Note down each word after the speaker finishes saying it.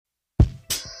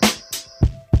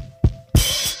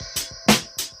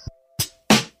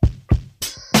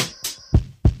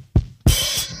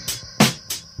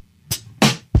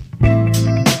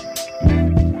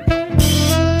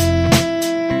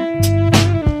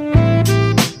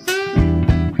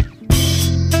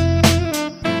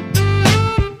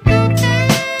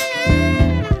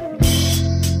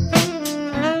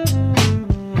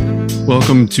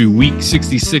Welcome to week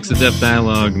 66 of Depth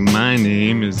Dialogue. My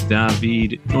name is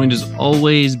David, joined as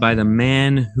always by the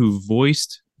man who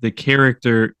voiced the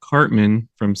character Cartman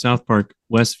from South Park,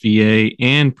 West VA,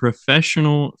 and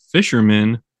professional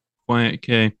fisherman, Quiet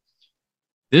K.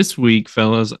 This week,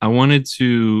 fellas, I wanted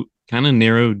to kind of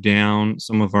narrow down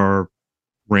some of our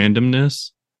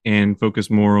randomness and focus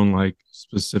more on like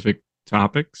specific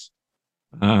topics.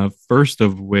 First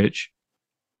of which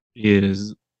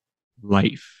is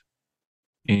life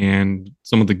and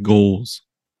some of the goals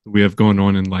that we have going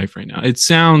on in life right now. It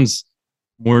sounds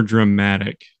more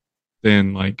dramatic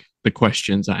than like the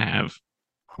questions I have.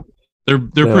 They're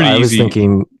pretty easy. I was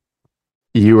thinking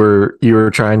you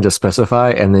were trying to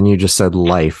specify, and then you just said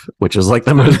life, which is like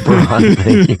the most broad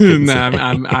thing you can say.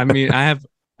 I mean, I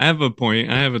have a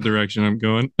point. I have a direction I'm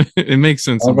going. It makes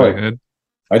sense in my head.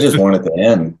 I just want it to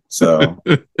end. So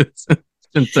it's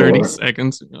been 30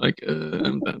 seconds. And you're like,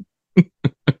 I'm done.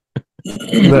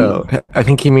 No, I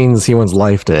think he means he wants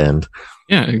life to end.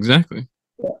 Yeah, exactly.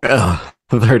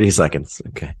 30 seconds.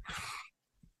 Okay.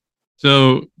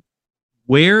 So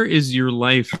where is your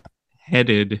life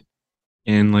headed,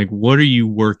 and like what are you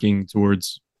working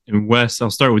towards? And Wes, I'll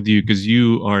start with you because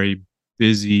you are a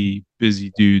busy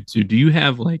dude. So do you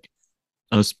have like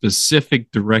a specific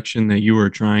direction that you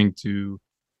are trying to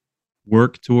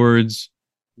work towards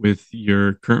with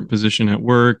your current position at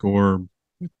work or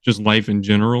just life in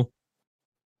general?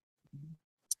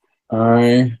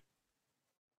 I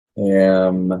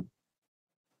am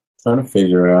trying to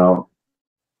figure out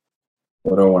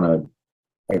what I want to,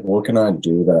 like, what can I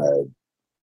do that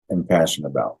I am passionate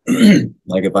about?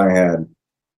 Like if I had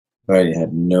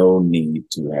no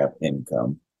need to have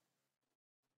income,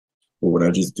 what would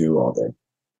I just do all day?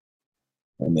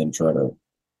 And then try to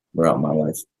route my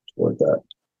life toward that.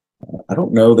 I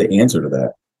don't know the answer to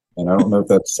that. And I don't know if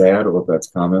that's sad or if that's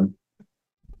common.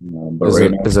 But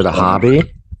is it a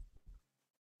hobby?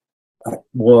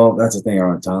 Well, that's the thing. I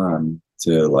don't have time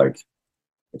to like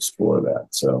explore that.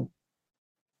 So,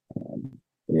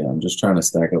 yeah, I'm just trying to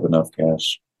stack up enough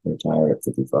cash to retire at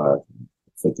 55,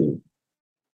 50,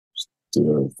 just do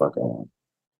whatever the fuck I want.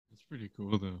 That's pretty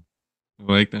cool, though.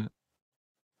 I like that.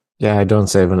 Yeah, I don't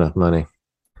save enough money.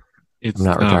 I'm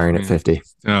not tough, retiring man. at 50.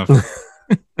 It's tough.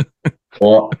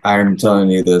 Well, I'm telling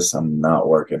you this, I'm not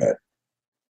working it.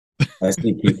 I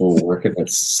see people working at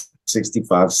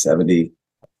 65, 70.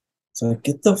 So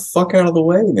get the fuck out of the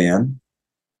way, man.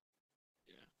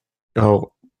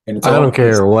 Oh, I don't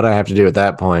care what I have to do at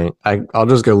that point. I'll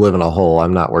just go live in a hole.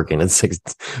 I'm not working at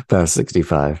past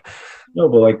 65. No,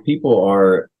 but like people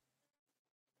are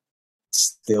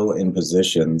still in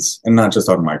positions, and not just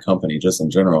talking my company, just in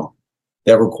general,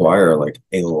 that require like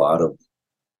a lot of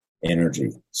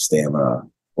energy, stamina,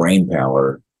 brain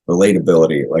power,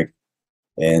 relatability, like,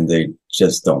 and they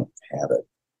just don't have it.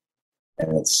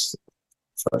 And it's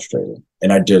frustrating.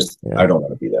 And I don't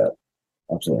want to be that.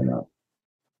 Absolutely not.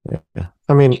 Yeah.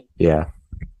 I mean, yeah.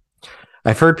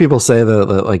 I've heard people say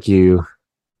that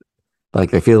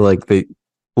they feel like they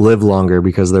live longer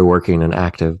because they're working and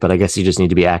active, but I guess you just need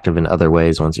to be active in other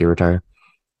ways once you retire.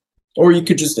 Or you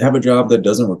could just have a job that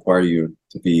doesn't require you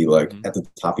to be like at the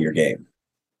top of your game.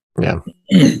 Yeah.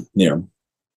 You know,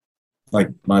 like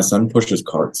my son pushes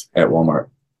carts at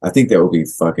Walmart. I think that would be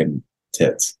fucking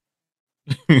tits.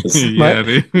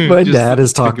 My dad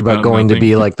has talked about going to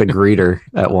be like the greeter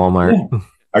at Walmart. Yeah.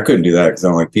 I couldn't do that because I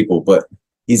don't like people, but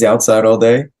he's outside all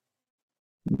day.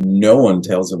 No one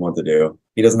tells him what to do.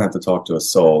 He doesn't have to talk to a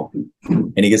soul,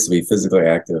 and he gets to be physically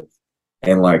active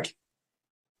and like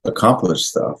accomplish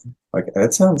stuff. Like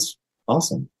that sounds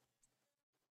awesome.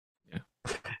 Yeah.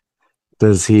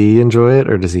 Does he enjoy it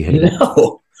or does he hate it?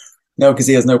 No, because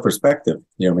he has no perspective.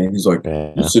 You know what I mean? He's like,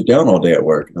 you sit down all day at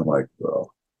work, and I'm like,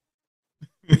 well,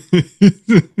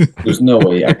 there's no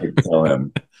way I could tell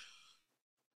him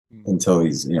until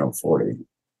he's 40.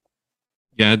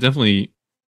 Yeah, definitely.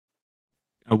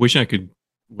 I wish I could.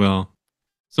 Well,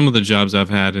 some of the jobs I've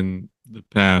had in the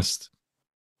past,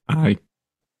 I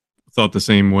thought the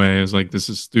same way. I was like, this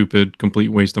is stupid, complete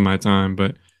waste of my time.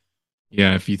 But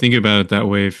yeah, if you think about it that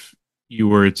way, if you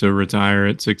were to retire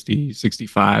at 60,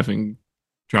 65 and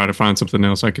try to find something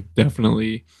else, I could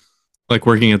definitely, like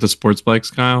working at the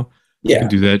Sportsplex, Kyle, I could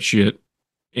do that shit.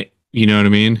 You know what I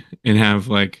mean? And have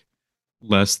like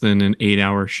less than an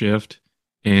 8-hour shift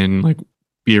and like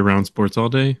be around sports all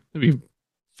day. That'd be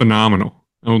phenomenal.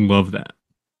 I would love that.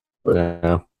 But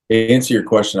to answer your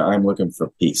question, I'm looking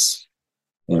for peace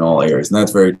in all areas. And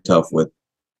that's very tough with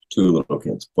 2 little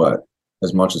kids, but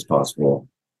as much as possible.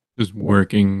 Just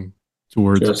working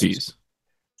towards peace.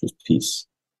 Just peace.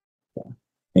 Yeah.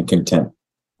 And content.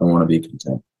 I want to be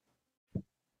content.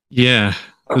 Yeah,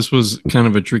 this was kind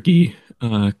of a tricky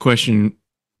question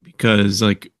because,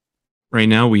 like, right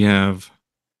now we have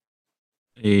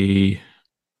a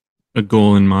a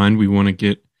goal in mind. We want to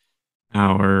get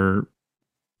our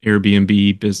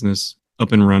Airbnb business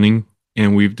up and running,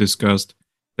 and we've discussed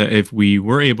that if we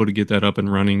were able to get that up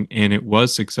and running and it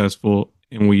was successful,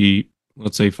 and we,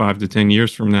 let's say, 5 to 10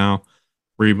 years from now,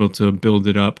 we're able to build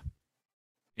it up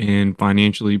and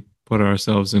financially put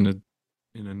ourselves in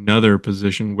another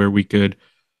position where we could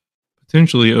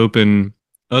potentially open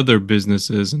other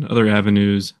businesses and other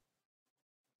avenues.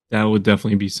 That would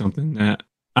definitely be something that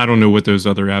I don't know what those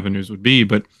other avenues would be,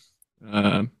 but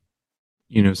uh,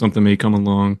 something may come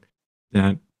along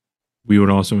that we would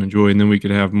also enjoy, and then we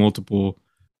could have multiple,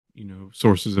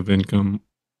 sources of income,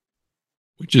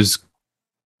 which is,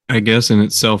 I guess, in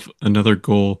itself another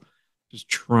goal. Just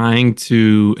trying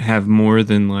to have more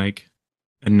than like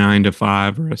a 9 to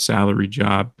 5 or a salary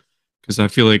job, because I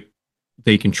feel like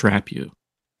they can trap you.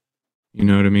 You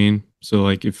know what I mean? So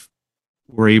like if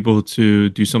we're able to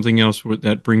do something else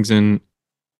that brings in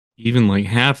even like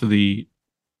half of the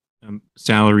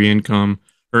salary income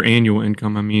or annual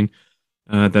income, I mean,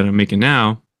 that I'm making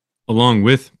now, along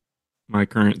with my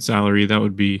current salary,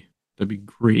 that'd be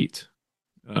great.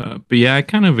 But yeah, I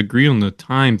kind of agree on the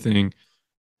time thing,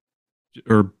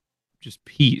 or just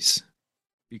peace,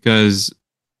 because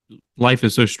life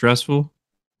is so stressful,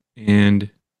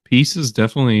 and peace is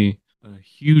definitely a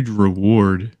huge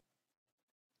reward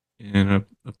and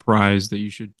a prize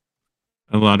that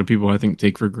a lot of people, I think,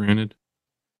 take for granted.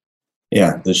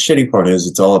 Yeah, the shitty part is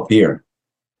it's all up here.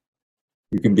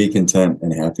 You can be content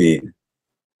and happy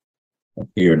up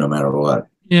here no matter what.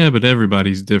 Yeah, but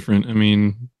everybody's different. I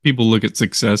mean, people look at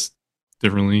success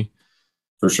differently.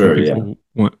 For Some sure, yeah. people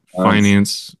want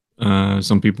finance.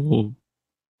 Some people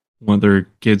want their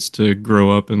kids to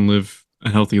grow up and live a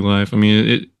healthy life. I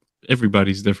mean,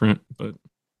 everybody's different, but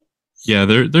yeah,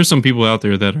 there's some people out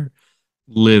there that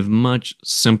live much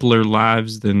simpler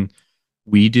lives than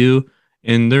we do,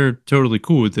 and they're totally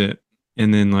cool with it.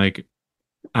 And then like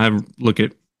I look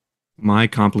at my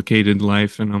complicated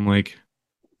life, and I'm like,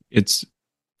 it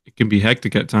can be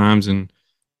hectic at times and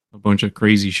a bunch of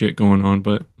crazy shit going on,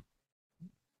 but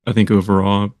I think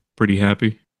overall I'm pretty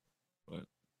happy. But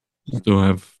still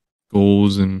have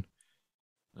goals and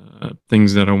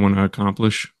things that I want to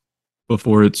accomplish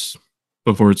before it's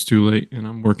too late and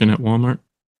I'm working at Walmart.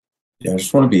 Yeah, I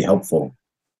just want to be helpful.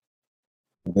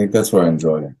 I think that's what I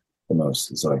enjoy the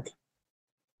most is like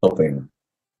helping.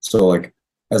 So like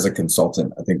as a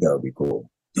consultant, I think that would be cool.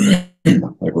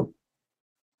 Like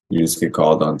you just get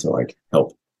called on to like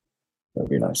help. That'd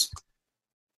be nice.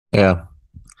 Yeah.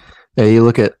 Yeah, you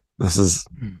look at this is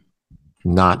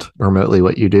not remotely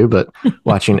what you do, but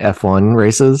watching F1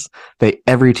 races,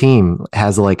 every team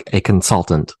has like a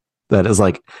consultant that is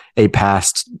like a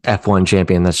past F1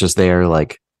 champion that's just there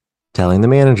like telling the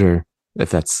manager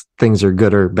if things are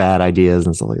good or bad ideas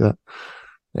and stuff like that.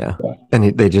 Yeah.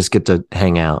 And they just get to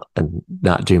hang out and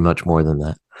not do much more than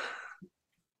that.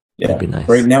 Yeah. That'd be nice.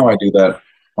 Right now I do that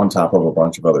on top of a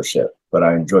bunch of other shit, but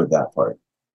I enjoyed that part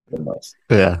the most.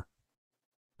 Yeah.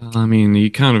 I mean,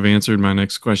 you kind of answered my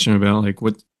next question about like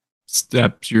what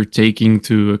steps you're taking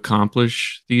to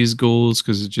accomplish these goals,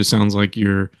 because it just sounds like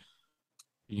you're,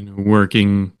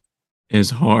 working as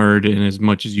hard and as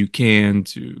much as you can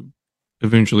to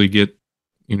eventually get,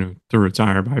 to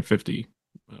retire by 50.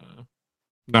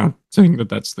 Not saying that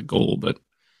that's the goal, but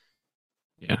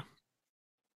yeah.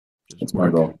 That's my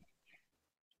goal.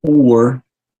 Or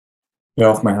get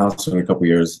off my house in a couple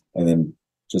years and then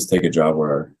just take a job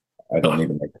where I don't need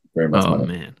to make very much money. Oh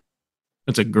man,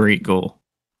 that's a great goal.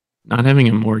 Not having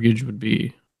a mortgage would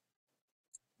be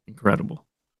incredible.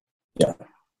 Yeah,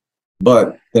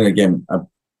 but then again,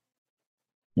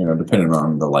 depending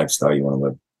on the lifestyle you want to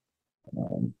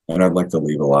live, and I'd like to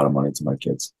leave a lot of money to my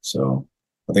kids. So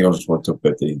I think I'll just work till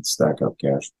 50 and stack up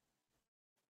cash.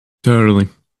 Totally.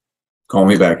 Call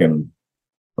me back in,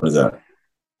 what is that,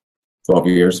 12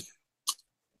 years?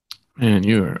 Man,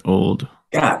 you are old.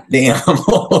 God damn. I'm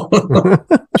old.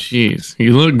 Jeez,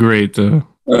 you look great though.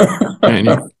 Man,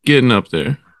 you're getting up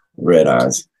there. Red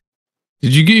eyes.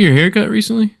 Did you get your hair cut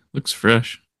recently? Looks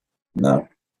fresh. No.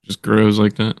 Just grows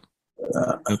like that.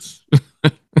 That's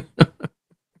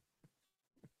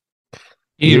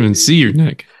you even see your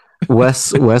neck.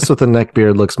 Wes with a neck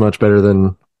beard looks much better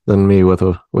than me with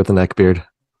a neck beard.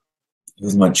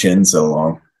 This is my chin so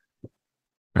long.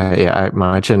 Right, yeah,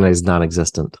 my chin is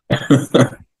non-existent.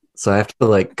 So I have to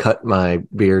like cut my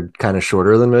beard kind of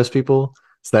shorter than most people,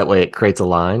 so that way it creates a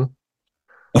line.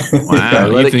 Wow,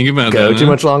 you think about go that? Too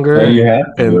much longer. You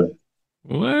have to.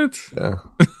 What? Yeah.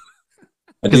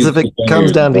 I Because do if it three comes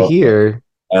fingers down to above the here,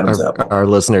 Adam's apple. our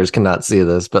listeners cannot see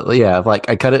this, but yeah, like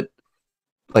I cut it,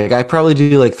 like I probably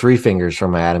do like 3 fingers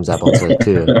from my Adam's apple to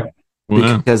 2.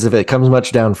 Wow. Because if it comes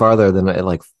much down farther, then it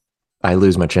like I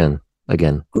lose my chin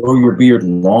again. Grow your beard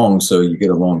long so you get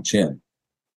a long chin,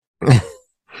 and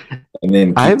then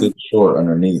keep I've it short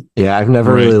underneath. I've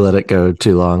never Right. really let it go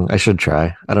too long. I should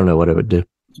try. I don't know what it would do.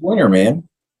 It's winter, man.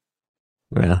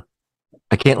 Yeah.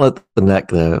 I can't let the neck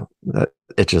though. That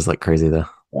itches like crazy though.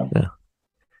 Yeah.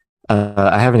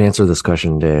 I haven't answered this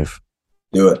question, Dave.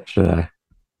 Do it. Should I?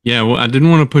 Yeah, well, I didn't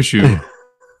want to push you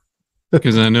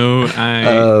because I know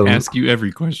I ask you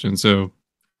every question. So,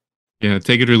 yeah,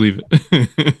 take it or leave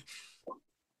it.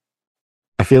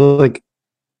 I feel like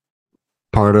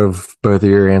part of both of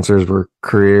your answers were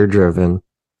career driven.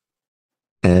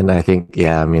 And I think,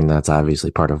 I mean, that's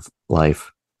obviously part of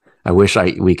life. I wish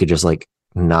we could just like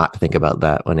not think about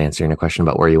that when answering a question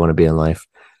about where you want to be in life,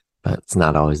 but it's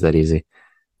not always that easy.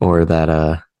 Or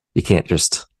that you can't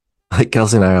just, like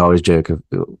Kelsey and I always joke,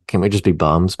 can we just be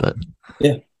bums? But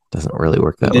Yeah. it doesn't really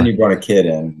work that Then way. you brought a kid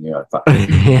in. You're like,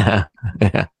 yeah.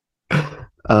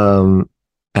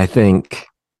 I think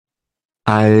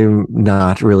I'm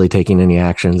not really taking any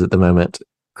actions at the moment,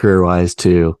 career wise,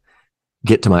 to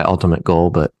get to my ultimate goal.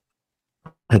 But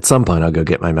at some point, I'll go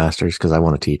get my master's because I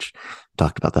want to teach.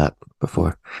 Talked about that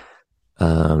before.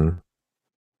 And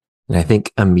I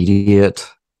think immediate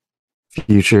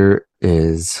future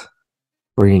is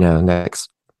where, next,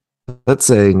 let's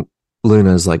say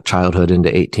Luna's like childhood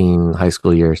into 18 high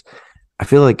school years. I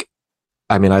feel like,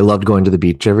 I mean, I loved going to the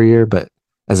beach every year, but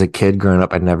as a kid growing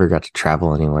up, I never got to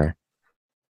travel anywhere.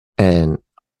 And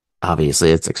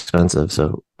obviously it's expensive.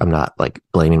 So I'm not like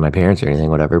blaming my parents or anything,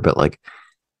 whatever. But like,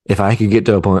 if I could get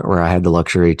to a point where I had the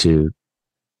luxury to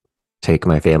take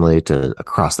my family to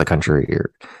across the country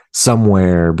or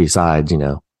somewhere besides,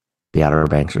 the Outer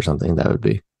Banks or something, that'd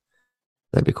be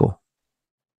cool.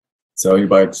 sell your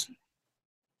bikes.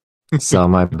 Sell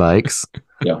my bikes.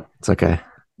 Yeah. It's okay.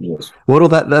 Yes. What'll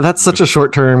that's such a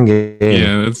short term game.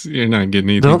 Yeah, you're not getting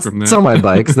anything Don't from that. sell my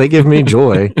bikes. They give me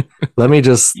joy. Let me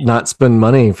just not spend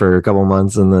money for a couple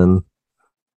months and then.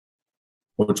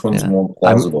 Which one's more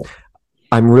plausible?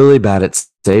 I'm really bad at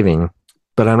saving,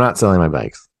 but I'm not selling my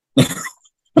bikes.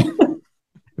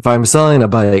 If I'm selling a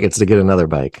bike, it's to get another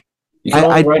bike.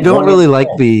 I don't really like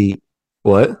the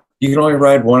what? You can only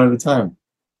ride one at a time.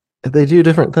 They do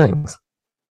different things.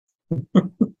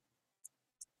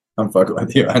 I'm fucking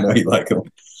with you. I know you like them.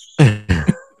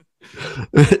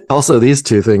 Also, these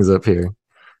 2 things up here.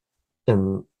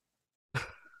 And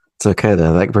it's okay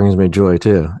though. That brings me joy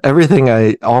too.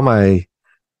 All my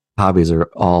hobbies are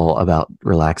all about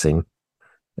relaxing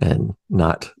and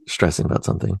not stressing about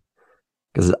something.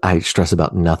 Because I stress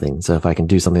about nothing. So if I can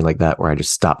do something like that where I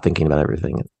just stop thinking about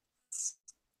everything, it's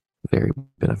very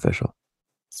beneficial.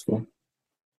 That's cool.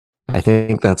 I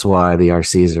think that's why the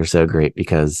RCs are so great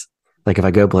because, like, if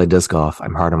I go play disc golf,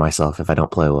 I'm hard on myself if I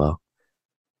don't play well.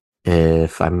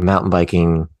 If I'm mountain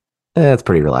biking, it's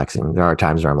pretty relaxing. There are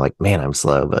times where I'm like, man, I'm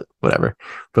slow, but whatever.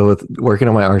 But with working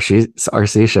on my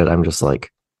RC shit, I'm just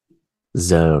like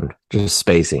zoned, just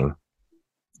spacing,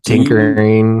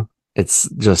 tinkering. It's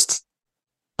just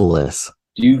bliss.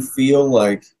 Do you feel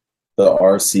like the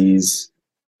RCs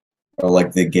are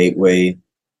like the gateway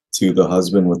to the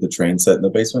husband with the train set in the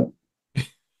basement?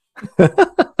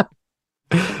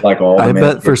 Like all I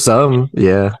bet for some,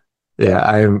 yeah.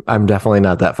 I'm definitely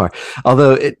not that far.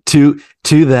 Although to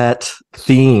that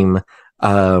theme,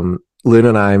 Luna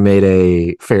and I made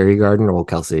a fairy garden. Well,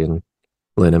 Kelsey and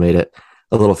Luna made it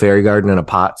a little fairy garden in a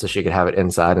pot so she could have it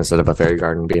inside instead of a fairy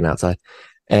garden being outside.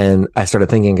 And I started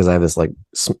thinking, because I have this like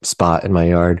spot in my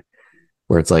yard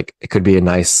where it's like it could be a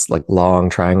nice like long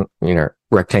triangle,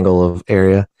 rectangle of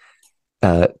area.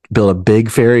 Build a big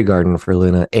fairy garden for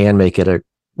Luna and make it a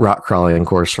rock crawling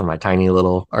course for my tiny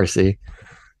little RC.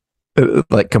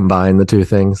 Like combine the 2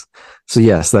 things. So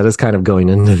yes, that is kind of going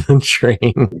into the train.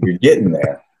 You're getting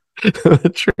there.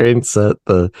 The train set,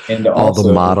 And all also,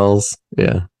 the models.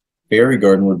 Yeah. Fairy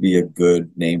Garden would be a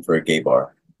good name for a gay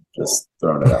bar. Just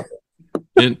throwing it out there.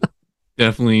 It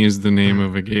definitely is the name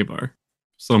of a gay bar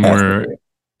somewhere.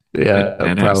 Yeah,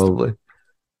 That has to- probably.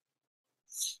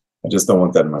 I just don't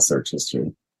want that in my search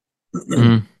history.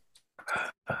 Mm.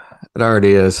 It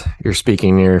already is. You're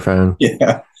speaking near your phone.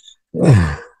 Yeah.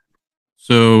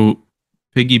 So,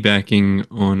 piggybacking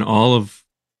on all of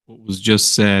what was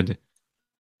just said,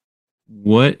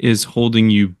 what is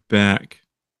holding you back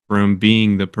from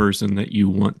being the person that you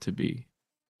want to be?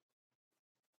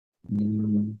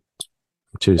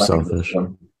 Too selfish.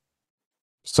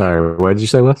 Sorry, what did you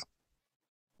say, Wes?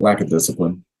 Lack of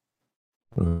discipline.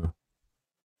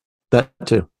 That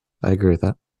too. I agree with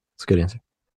that. It's a good answer.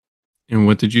 And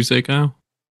what did you say, Kyle?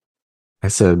 I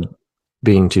said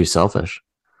being too selfish.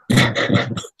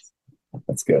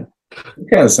 That's good.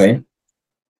 Kind of the same.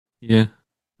 Yeah,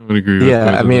 I would agree with Yeah,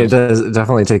 both I of mean, those. it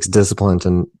definitely takes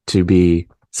discipline to be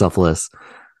selfless.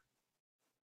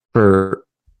 For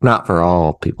not for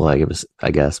all people,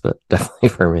 I guess, but definitely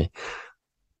for me.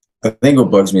 I think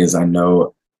what bugs me is I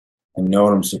know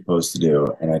what I'm supposed to do,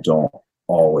 and I don't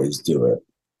always do it.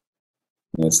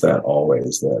 And it's that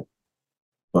always that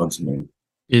bugs me.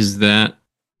 Is that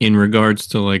in regards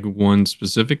to like one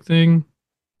specific thing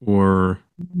or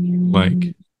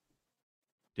like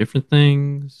different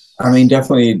things? I mean,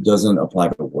 definitely doesn't apply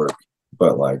to work,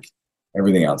 but like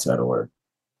everything outside of work,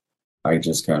 I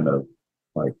just kind of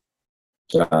like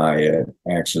diet,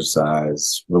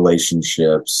 exercise,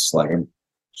 relationships. Like I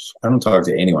don't talk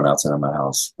to anyone outside of my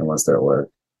house unless they're at work.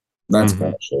 And that's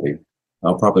kind of shitty.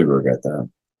 I'll probably regret that.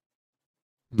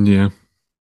 Yeah,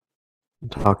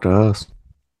 Talk to us.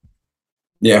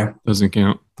 Yeah, doesn't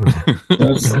count.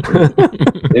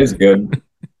 it is good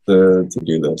to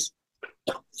do this.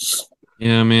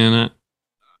 Yeah, man,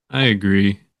 I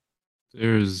agree.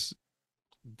 There's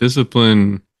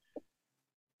discipline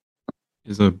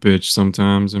is a bitch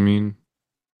sometimes. I mean,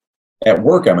 At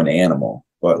work, I'm an animal,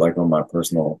 but like on my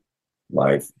personal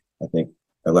life, I think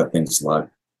I let things slide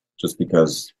just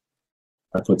because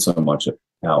I put so much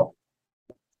out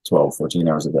 12, 14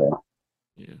 hours a day,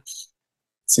 yeah.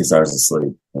 6 hours of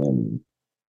sleep, and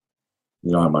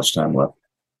you don't have much time left.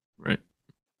 Right.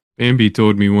 Bambi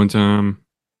told me one time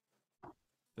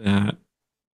that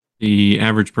the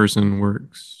average person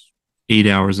works 8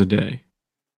 hours a day.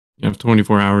 You have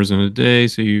 24 hours in a day,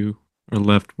 so you are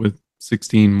left with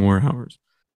 16 more hours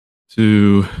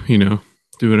to,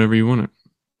 do whatever you want to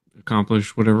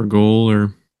accomplish, whatever goal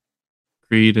or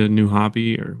create a new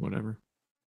hobby or whatever.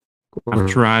 I've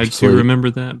tried to remember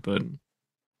that, but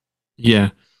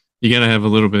yeah, you got to have a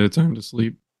little bit of time to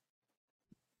sleep.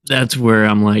 That's where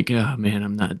I'm like, oh man,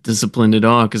 I'm not disciplined at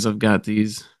all because I've got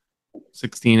these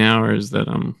 16 hours that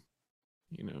I'm,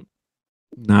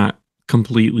 not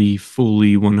completely,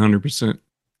 fully, 100%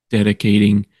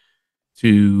 dedicating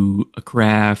to a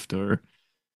craft or,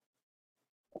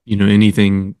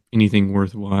 anything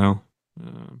worthwhile.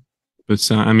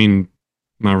 But I mean,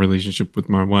 my relationship with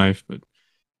my wife, but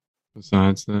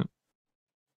besides that.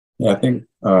 Yeah, I think,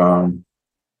 I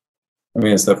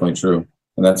mean, it's definitely true.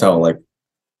 And that's how, like,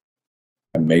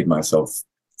 I made myself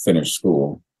finish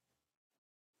school.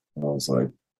 I was like,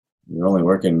 you're only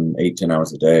working 8, 10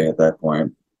 hours a day at that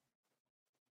point.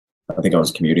 I think I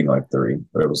was commuting like 3,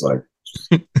 but it was like,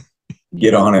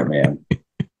 get on it, man.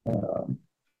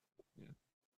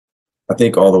 I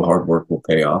think all the hard work will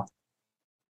pay off.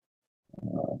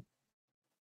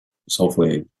 So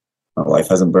hopefully my life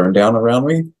hasn't burned down around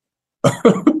me by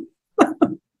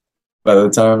the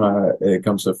time it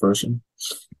comes to fruition.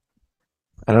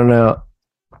 I don't know.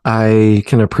 I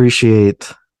can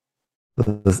appreciate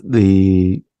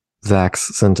the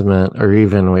Zach's sentiment, or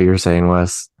even what you're saying,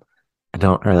 Wes. I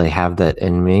don't really have that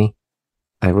in me.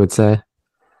 I would say,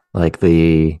 like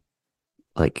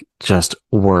just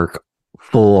work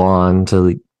full on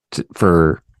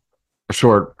for a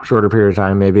shorter period of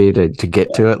time, maybe to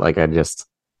get to it. Like I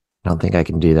don't think I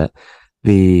can do that.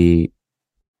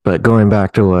 But going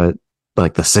back to what,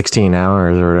 like the 16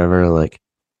 hours or whatever, like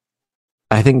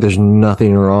I think there's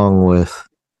nothing wrong with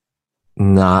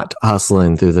not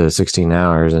hustling through those 16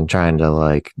 hours and trying to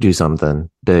like do something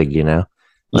big,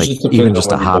 like even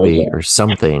just a hobby or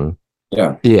something.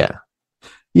 Yeah. Yeah.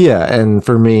 Yeah. And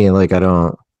for me, like, I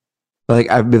don't like,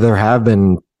 there have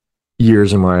been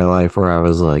years in my life where I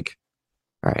was like,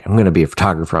 all right, I'm going to be a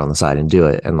photographer on the side and do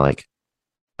it. And like,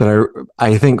 but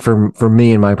I think for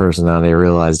me and my personality, I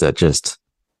realized that just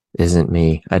isn't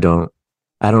me. I don't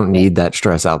need that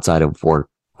stress outside of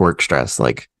work stress.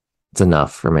 Like it's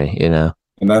enough for me, And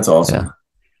that's awesome. Yeah.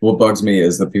 What bugs me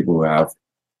is the people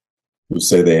who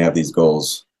say they have these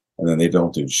goals and then they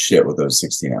don't do shit with those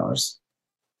 16 hours.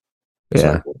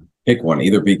 Yeah. So pick one,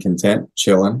 either be content,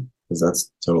 chilling, because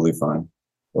that's totally fine.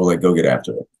 Or like go get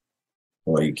after it.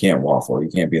 Or you can't waffle. You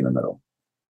can't be in the middle.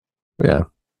 Yeah.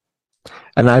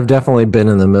 And I've definitely been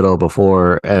in the middle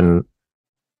before. And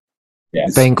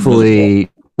thankfully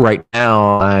right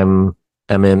now I'm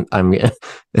in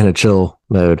a chill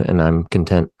mode and I'm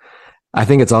content. I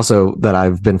think it's also that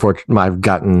I've been fortunate. I've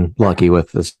gotten lucky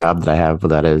with this job that I have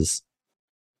that is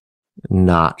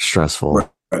not stressful.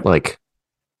 Right. Like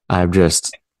I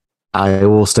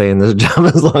will stay in this job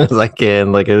as long as I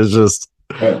can. Like it's just,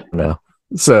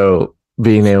 So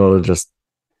being able to just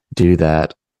do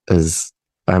that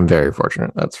I'm very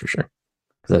fortunate. That's for sure.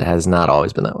 because it has not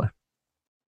always been that way.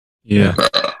 Yeah,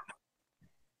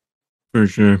 for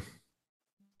sure.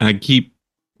 I keep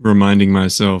reminding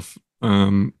myself,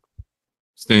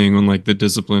 staying on like the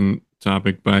discipline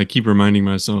topic, but I keep reminding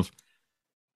myself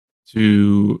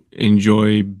to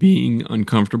enjoy being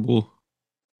uncomfortable.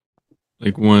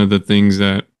 Like one of the things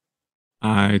that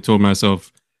I told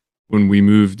myself when we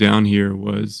moved down here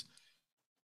was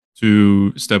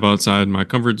to step outside my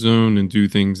comfort zone and do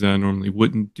things that I normally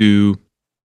wouldn't do.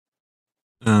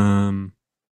 Um,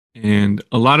 and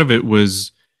a lot of it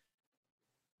was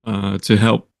to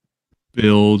help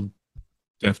build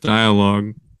Deaf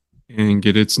Dialogue and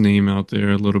get its name out there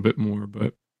a little bit more.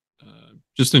 But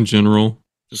just in general,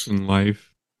 just in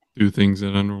life, do things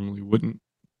that I normally wouldn't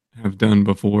have done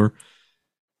before.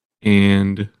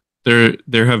 And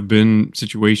there have been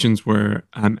situations where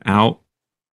I'm out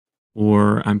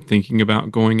or I'm thinking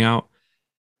about going out,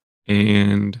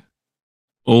 and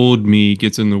old me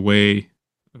gets in the way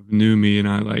of new me, and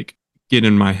I like get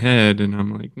in my head and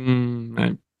I'm like,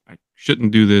 I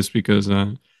shouldn't do this because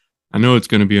I know it's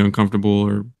going to be uncomfortable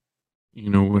or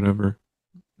whatever.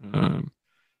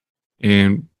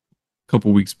 And a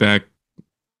couple weeks back,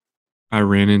 I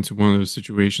ran into one of those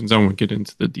situations. I won't get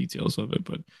into the details of it,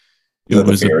 but it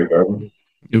was the fairy garden.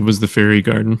 It was the fairy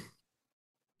garden.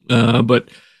 But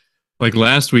like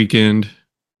last weekend,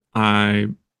 I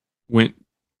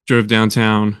drove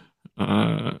downtown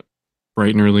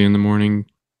bright and early in the morning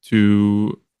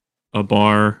to a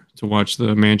bar to watch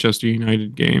the Manchester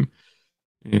United game.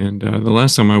 And the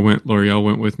last time I went, L'Oreal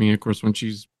went with me. Of course, when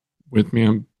she's with me,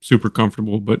 I'm super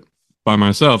comfortable. But by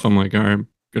myself, I'm like, all right, I'm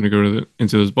going to go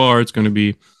into this bar. It's going to be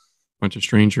a bunch of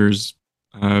strangers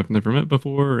I've never met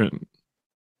before. And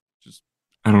just,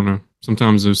 I don't know.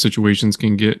 Sometimes those situations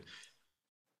can get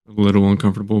a little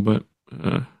uncomfortable. But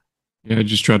yeah, I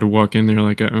just tried to walk in there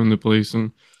like I own the place.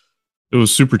 And it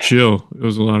was super chill. It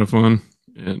was a lot of fun.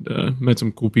 And met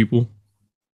some cool people.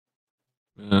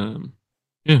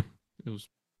 Yeah, it was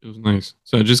nice.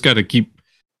 So I just got to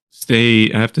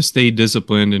I have to stay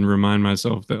disciplined and remind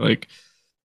myself that like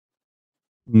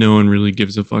no one really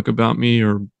gives a fuck about me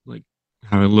or like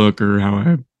how I look or how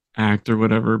I act or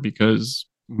whatever, because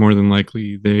more than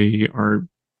likely they are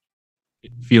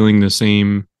feeling the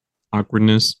same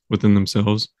awkwardness within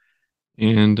themselves,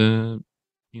 and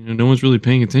no one's really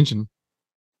paying attention.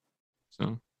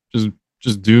 So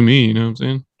just do me, you know what I'm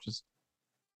saying? Just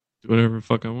do whatever the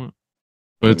fuck I want.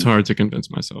 But it's hard to convince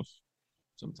myself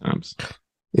sometimes.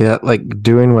 Yeah, like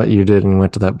doing what you did and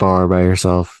went to that bar by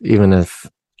yourself, even if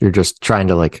you're just trying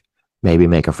to like maybe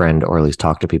make a friend or at least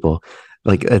talk to people.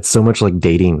 Like it's so much like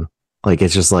dating. Like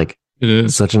it's just like It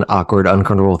is such an awkward,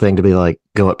 uncomfortable thing to be like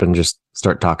go up and just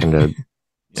start talking to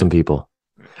some people.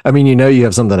 I mean, you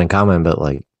have something in common, but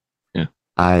like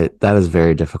that is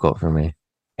very difficult for me.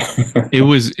 It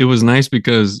was nice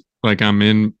because like I'm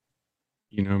in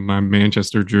my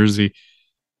Manchester jersey,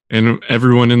 and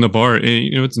everyone in the bar, and,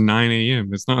 it's 9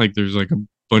 a.m. It's not like there's like a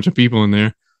bunch of people in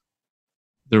there.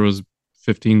 There was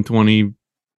 15, 20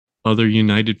 other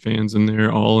United fans in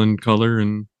there, all in color.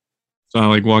 And so I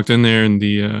like walked in there, and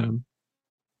the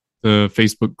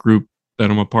Facebook group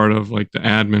that I'm a part of, like the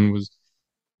admin was,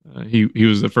 he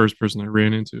was the first person I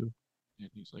ran into. And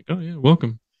he's like, oh yeah,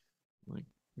 welcome. I'm like,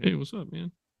 hey, what's up,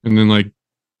 man? And then like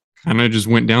kind of just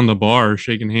went down the bar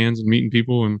shaking hands and meeting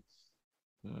people, and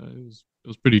it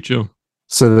was pretty chill.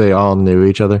 So they all knew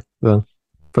each other then,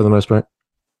 for the most part.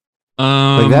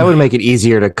 Like that would make it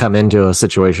easier to come into a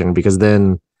situation because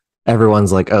then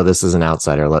everyone's like, "Oh, this is an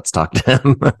outsider. Let's talk to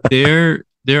him." There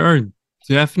are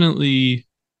definitely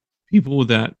people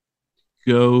that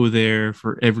go there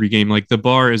for every game. Like the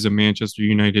bar is a Manchester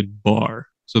United bar,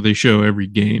 so they show every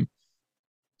game.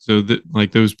 So that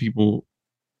like those people,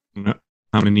 I don't know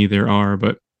how many there are,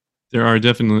 but there are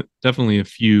definitely a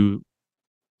few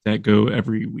that go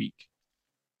every week.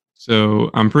 So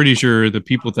I'm pretty sure the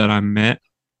people that I met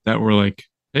that were like,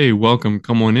 hey, welcome,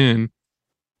 come on in,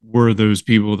 were those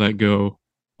people that go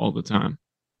all the time.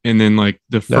 And then like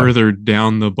the further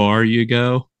down the bar you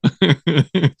go,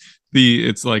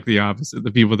 it's like the opposite.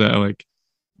 The people that like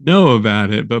know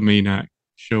about it but may not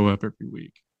show up every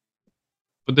week.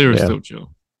 But they were still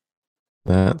chill.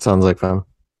 That sounds like fun.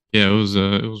 Yeah, it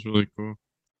was really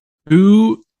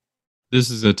cool. This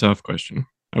is a tough question,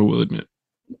 I will admit.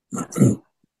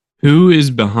 Who is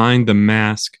behind the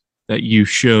mask that you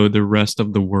show the rest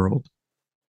of the world?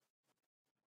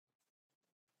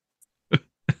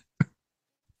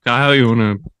 Kyle, you want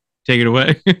to take it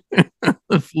away?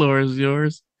 The floor is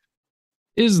yours.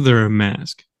 Is there a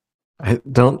mask? I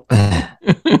don't.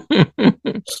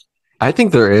 I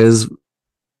think there is.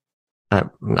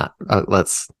 Not.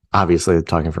 Let's obviously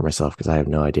talking for myself because I have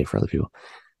no idea for other people.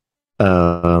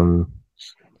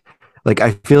 Like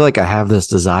I feel like I have this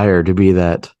desire to be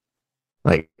that,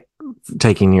 like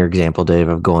taking your example, Dave,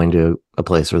 of going to a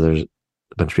place where there's a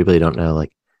bunch of people you don't know.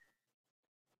 Like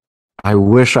I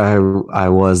wish I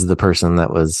was the person that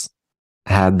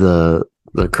had the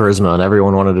charisma and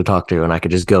everyone wanted to talk to, and I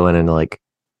could just go in and like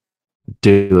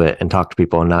do it and talk to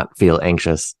people and not feel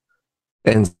anxious.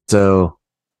 And so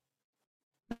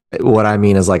what I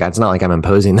mean is, like, it's not like I'm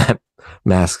imposing that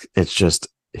mask. It's just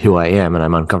who I am, and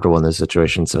I'm uncomfortable in those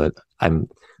situations. So I'm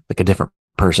like a different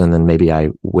person than maybe I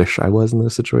wish I was in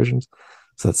those situations.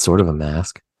 So that's sort of a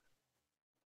mask.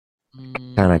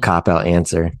 Kind of cop out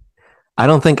answer. I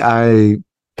don't think I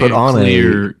put on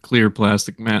a clear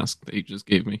plastic mask that you just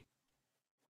gave me.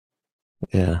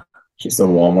 Yeah. Just a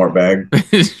Walmart bag.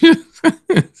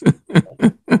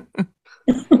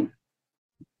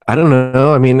 I don't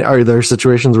know. I mean, are there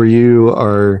situations where you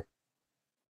are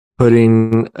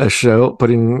putting a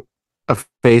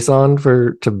face on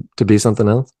to be something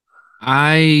else?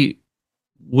 I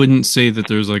wouldn't say that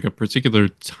there's like a particular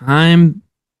time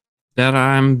that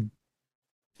I'm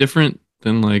different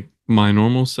than like my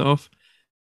normal self,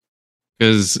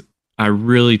 because I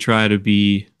really try to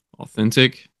be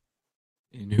authentic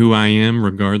in who I am,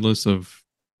 regardless of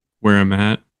where I'm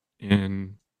at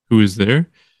and who is there.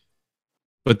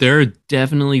 But there are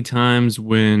definitely times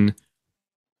when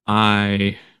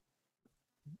I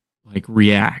like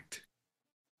react.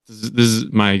 This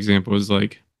is my example, is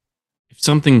like, if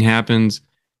something happens,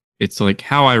 it's like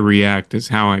how I react is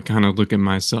how I kind of look at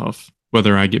myself,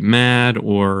 whether I get mad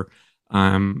or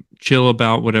I'm chill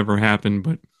about whatever happened.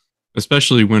 But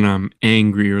especially when I'm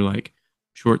angry or like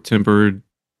short-tempered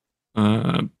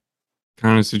kind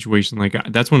of situation, like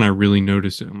that's when I really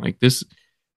notice it. I'm like, this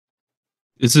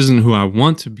isn't who I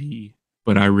want to be,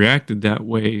 but I reacted that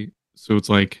way. So it's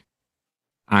like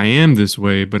I am this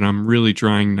way, but I'm really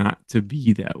trying not to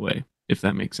be that way, if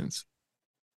that makes sense.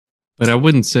 But I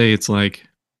wouldn't say it's like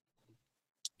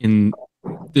in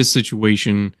this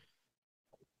situation,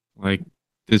 like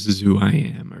this is who I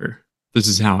am or this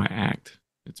is how I act.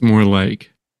 It's more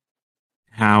like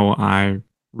how I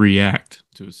react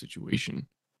to a situation.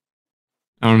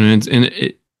 I don't know. And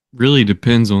it really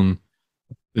depends on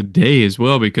the day as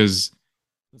well, because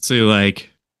let's say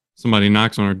like somebody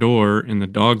knocks on our door and the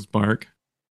dogs bark.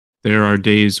 There are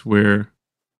days where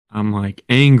I'm like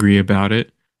angry about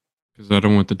it because I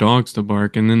don't want the dogs to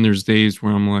bark. And then there's days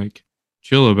where I'm like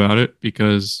chill about it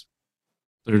because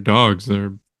they're dogs.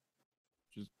 They're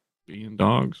just being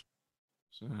dogs.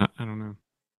 So I don't know.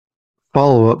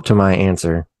 Follow up to my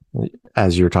answer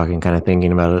as you were talking, kind of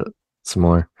thinking about it some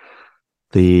more.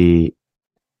 I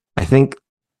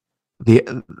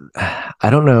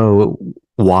don't know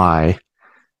why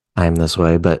I'm this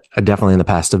way, but I definitely in the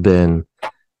past have been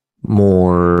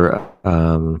more,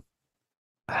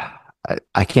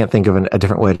 I can't think of a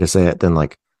different way to say it than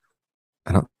like,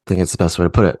 I don't think it's the best way to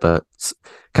put it, but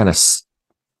kind of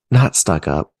not stuck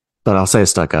up, but I'll say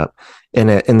stuck up in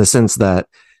the sense that,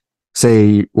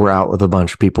 say we're out with a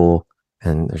bunch of people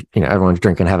and everyone's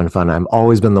drinking, having fun. I've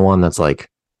always been the one that's like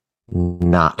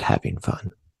not having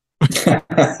fun.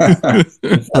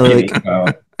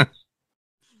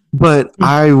 But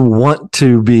I want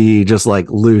to be just like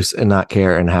loose and not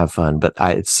care and have fun, but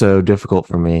it's so difficult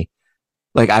for me.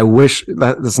 Like I wish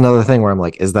that's another thing where I'm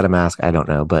like, is that a mask? I don't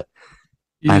know, but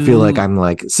I feel like I'm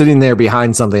like sitting there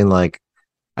behind something. Like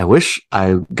I wish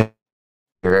I got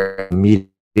here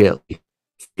immediately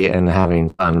and having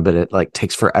fun, but it like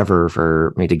takes forever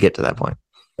for me to get to that point.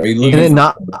 Are you looking and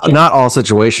not all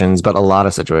situations, but a lot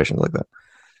of situations like that.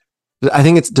 I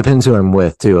think it depends who I'm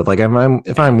with too. Like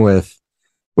if I'm with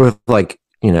like,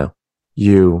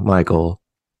 you, Michael,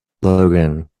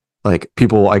 Logan, like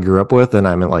people I grew up with, and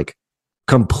I'm like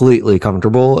completely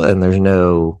comfortable, and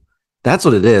that's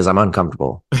what it is. I'm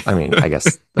uncomfortable. I mean, I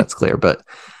guess that's clear, but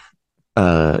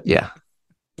yeah.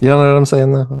 You know what I'm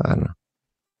saying though? I don't know.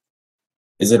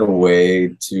 Is it a way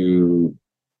to,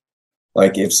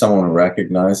 like, if someone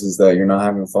recognizes that you're not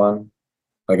having fun,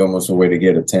 like almost a way to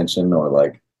get attention, or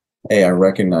like, hey, I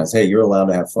recognize, hey, you're allowed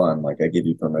to have fun. Like I give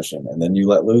you permission, and then you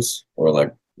let loose, or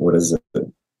like, what is it?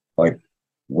 Like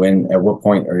at what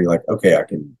point are you like, okay, I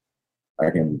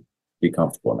can be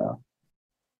comfortable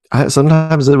now?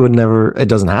 Sometimes it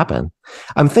doesn't happen.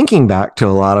 I'm thinking back to a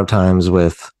lot of times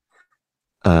with,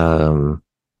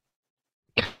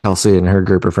 Kelsey and her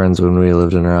group of friends when we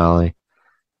lived in Raleigh,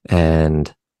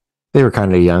 and they were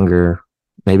kind of younger.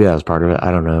 Maybe I was part of it.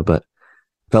 I don't know, but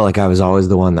felt like I was always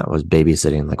the one that was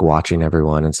babysitting, like watching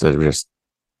everyone instead of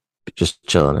just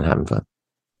chilling and having fun.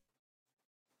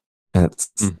 And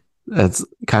That's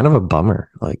kind of a bummer.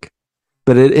 Like,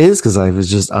 but it is because I was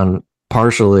just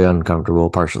partially uncomfortable,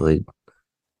 partially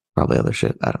probably other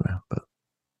shit. I don't know, but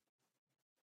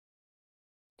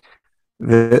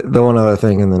the one other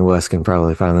thing, and then Wes can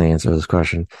probably finally answer this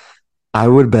question. I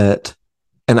would bet,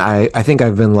 and I think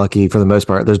I've been lucky for the most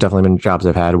part. There's definitely been jobs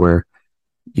I've had where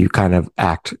you kind of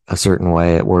act a certain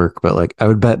way at work, but like I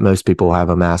would bet most people have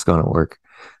a mask on at work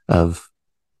of,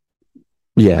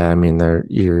 yeah, I mean,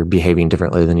 you're behaving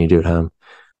differently than you do at home.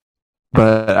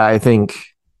 But I think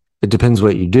it depends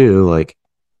what you do. Like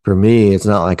for me, it's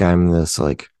not like I'm this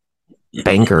like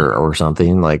banker or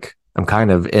something. Like I'm kind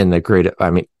of in a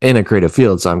creative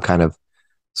field. So I'm kind of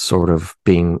sort of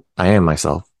I am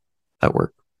myself at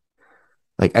work.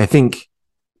 Like I think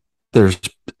there's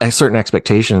certain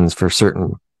expectations for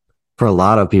a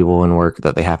lot of people in work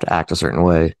that they have to act a certain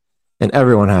way, and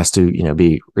everyone has to,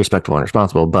 be respectful and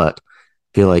responsible. But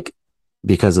I feel like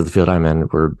because of the field I'm in,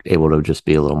 we're able to just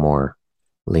be a little more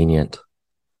lenient,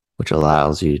 which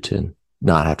allows you to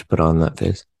not have to put on that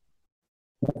face.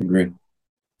 I agree.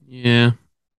 Yeah.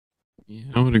 Yeah,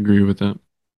 I would agree with that.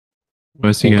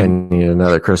 I think I need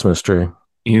another Christmas tree.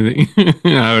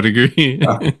 I would agree.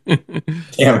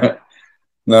 Damn it.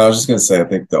 No, I was just gonna say I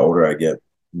think the older I get,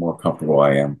 the more comfortable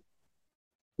I am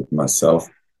with myself.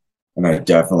 And I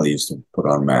definitely used to put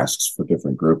on masks for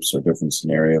different groups or different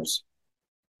scenarios.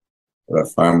 But I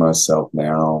find myself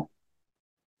now,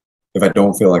 if I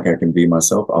don't feel like I can be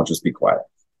myself, I'll just be quiet.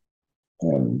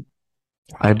 And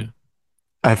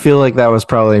I feel like that was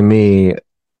probably me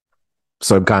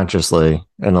subconsciously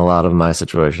in a lot of my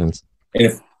situations.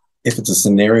 And if it's a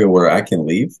scenario where I can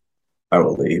leave, I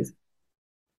will leave.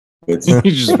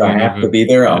 If I have to be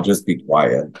there, I'll just be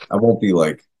quiet. I won't be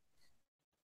like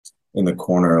in the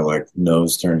corner, like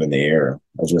nose turned in the air.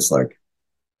 I just like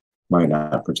might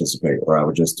not participate, or I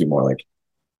would just do more like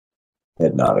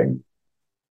head nodding.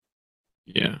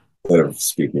 Yeah. Instead of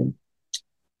speaking.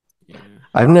 Yeah.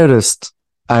 I've noticed,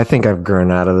 I think I've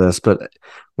grown out of this, but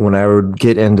when I would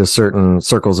get into certain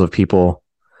circles of people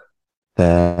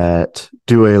that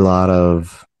do a lot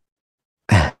of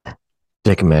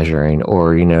dick measuring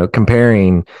or,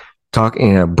 comparing,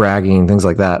 talking, bragging, things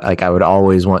like that, like I would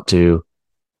always want to,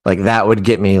 like that would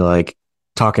get me like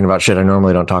talking about shit I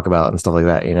normally don't talk about and stuff like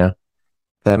that,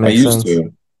 That makes sense. I used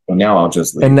to, but now I'll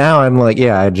just leave. And now I'm like,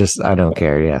 yeah, I don't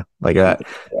care. Yeah. Like I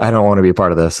don't want to be a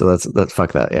part of this. So let's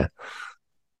fuck that. Yeah.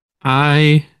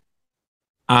 I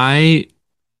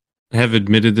have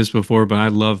admitted this before, but I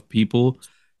love people.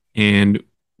 And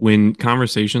when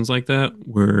conversations like that,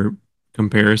 where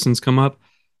comparisons come up,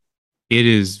 it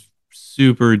is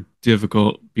super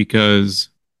difficult because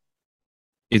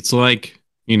it's like,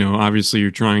 obviously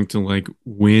you're trying to like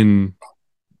win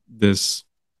this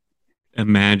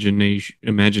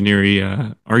imaginary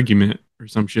argument or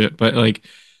some shit. But like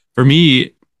for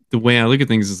me, the way I look at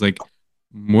things is like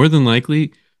more than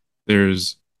likely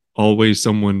there's always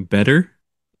someone better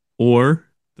or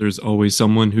there's always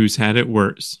someone who's had it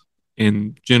worse.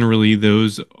 And generally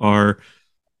those are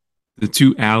the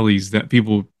two alleys that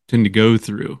people tend to go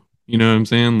through. You know what I'm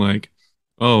saying? Like,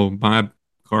 oh, my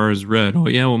car is red. Oh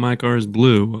yeah, well my car is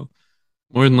blue. Well,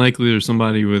 more than likely there's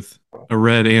somebody with a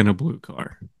red and a blue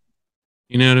car.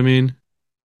 You know what I mean?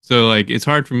 So like it's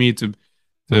hard for me to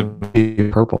be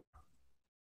purple.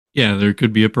 Yeah, there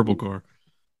could be a purple car.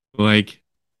 Like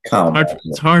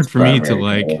it's hard for me to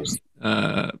like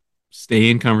stay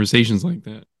in conversations like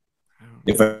that.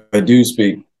 If I do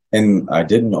speak, and I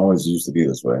didn't always used to be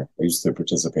this way. I used to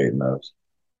participate in those.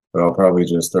 But I'll probably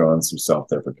just throw in some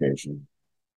self-deprecation.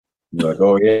 Be like,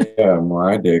 oh yeah,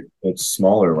 my dick, it's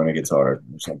smaller when it gets hard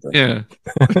or something. Yeah.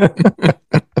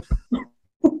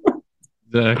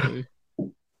 Exactly.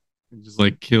 Just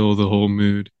like kill the whole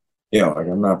mood. Yeah, like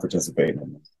I'm not participating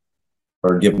in this.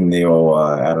 Or giving the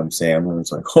old Adam Sandler,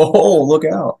 it's like, oh, look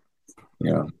out.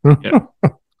 Yeah.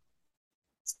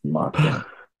 Mocking.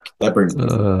 That brings me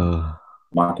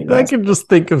mocking. I can just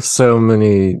think of so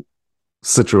many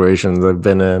situations I've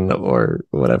been in or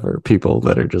whatever, people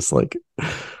that are just like,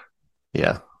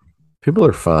 yeah, people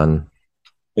are fun.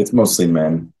 It's mostly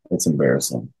men. It's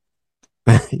embarrassing.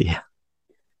 Yeah.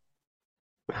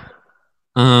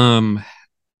 All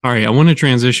right, I want to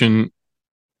transition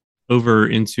over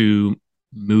into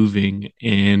moving,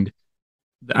 and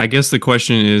I guess the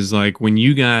question is like when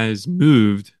you guys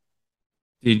moved,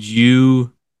 did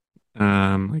you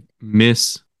like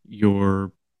miss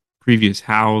your previous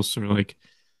house or like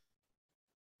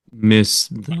miss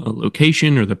the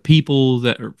location or the people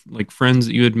that are like friends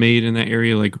that you had made in that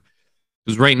area? Like,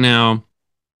 because right now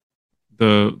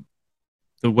the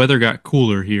weather got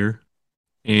cooler here,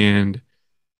 and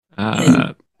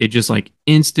it just like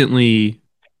instantly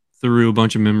threw a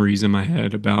bunch of memories in my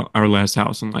head about our last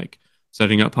house and like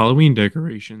setting up Halloween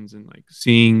decorations and like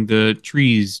seeing the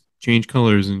trees change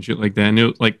colors and shit like that. And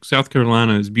it, like South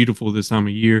Carolina is beautiful this time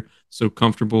of year, so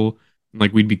comfortable.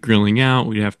 Like we'd be grilling out,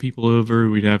 we'd have people over,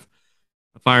 we'd have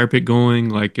a fire pit going.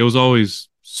 Like it was always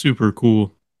super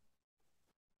cool.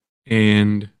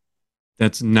 And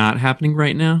that's not happening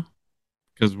right now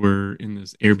because we're in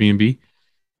this Airbnb.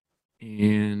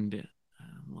 And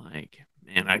I'm like,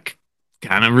 man, I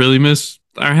kind of really miss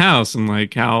our house and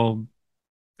like how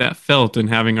that felt and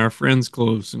having our friends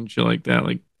close and shit like that.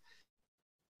 Like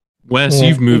Wes, Yeah,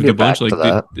 you've we'll moved a get bunch. back to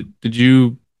Like that. did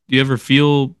you do you ever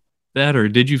feel that or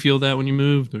did you feel that when you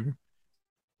moved or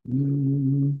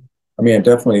Mm, I mean, I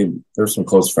definitely there's some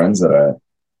close friends that I'm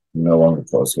no longer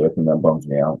close with, and that bums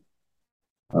me out.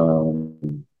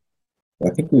 Um,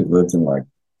 I think we've lived in like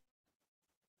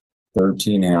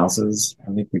 13 houses.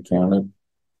 I think we counted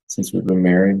since we've been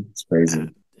married. It's crazy.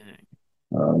 God dang.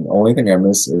 The only thing I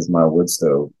miss is my wood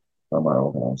stove from my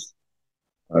old house.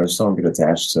 I just don't get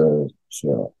attached to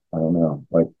shit. I don't know.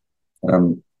 Like, and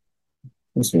I'm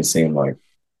makes me seem like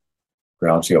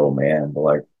grouchy old man, but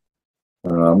like, I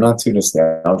don't know, I'm not too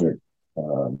nostalgic.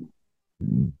 Um,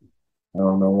 I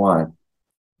don't know why.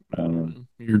 I don't Um,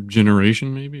 know. Your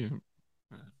generation maybe?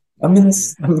 I'm in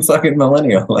this. I'm a fucking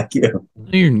millennial like you. No,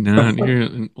 you're not. You're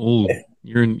an old.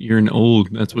 You're an old.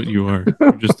 That's what you are.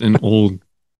 You're just an old.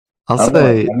 I'll I don't know.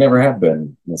 say, I never have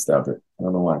been nostalgic. I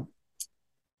don't know why.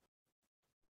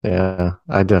 yeah,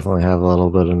 I definitely have a little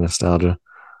bit of nostalgia.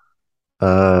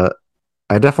 Uh,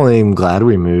 I definitely am glad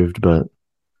we moved, but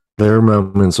there are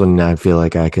moments when I feel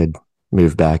like I could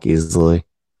move back easily.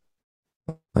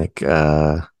 Like,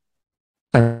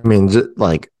 I mean,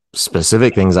 like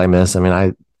specific things I miss. I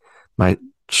mean, my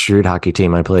street hockey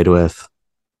team I played with,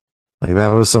 like that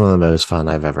was some of the most fun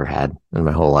I've ever had in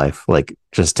my whole life. Like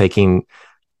just taking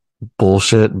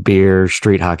bullshit beer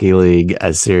street hockey league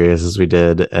as serious as we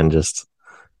did, and just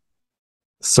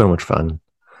so much fun.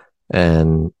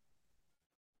 And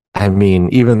I mean,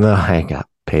 even though I got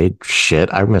paid shit,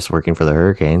 I miss working for the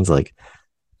Hurricanes, like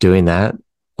doing that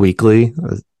weekly.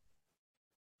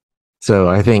 So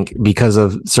I think because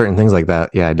of certain things like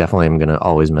that, yeah, I definitely am going to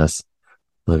always miss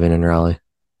living in Raleigh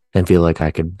and feel like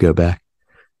I could go back.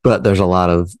 But there's a lot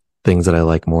of things that I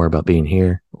like more about being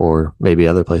here, or maybe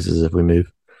other places if we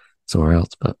move somewhere else.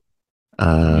 But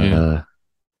Yeah. uh,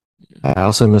 I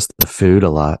also miss the food a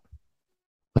lot.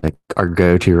 Like our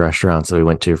go-to restaurants that we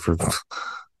went to for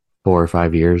 4 or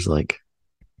 5 years. Like,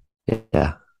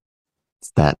 yeah,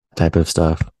 it's that type of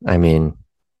stuff. I mean,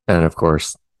 and of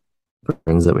course,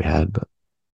 friends that we had. But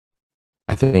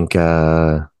I think,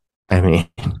 I mean,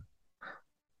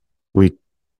 we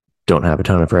don't have a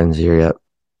ton of friends here yet.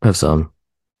 I have some.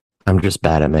 I'm just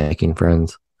bad at making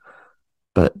friends.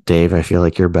 But Dave, I feel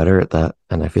like you're better at that.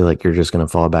 And I feel like you're just going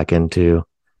to fall back into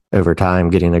over time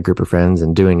getting a group of friends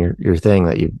and doing your thing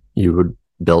that you would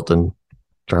built in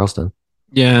Charleston.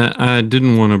 Yeah, I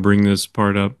didn't want to bring this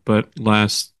part up, but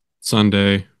last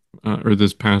Sunday, or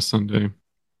this past Sunday,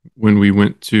 when we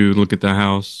went to look at the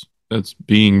house that's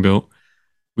being built,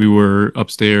 we were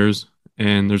upstairs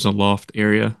and there's a loft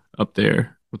area up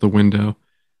there with a window.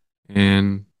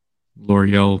 And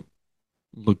L'Oreal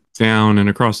looked down and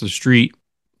across the street,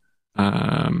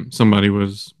 somebody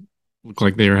was looked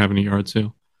like they were having a yard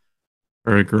sale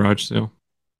or a garage sale,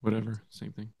 whatever,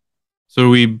 same thing. So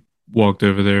we walked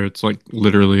over there. It's like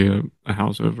literally a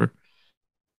house over.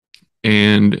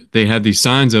 And they had these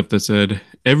signs up that said,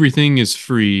 everything is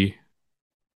free.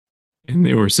 And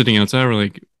they were sitting outside. We're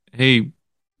like, hey,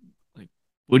 like,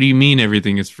 what do you mean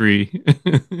everything is free?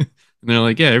 And they're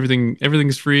like, yeah,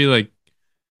 everything's free. Like,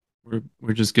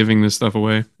 we're just giving this stuff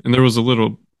away. And there was a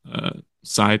little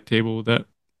side table that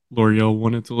L'Oreal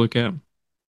wanted to look at.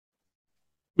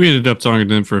 We ended up talking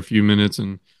to them for a few minutes,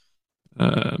 and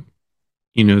uh,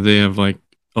 they have like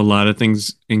a lot of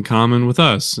things in common with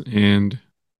us, and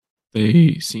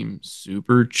they seem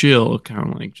super chill,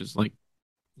 kind of like just like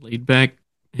laid back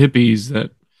hippies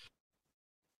that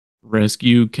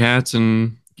rescue cats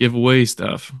and give away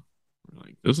stuff. We're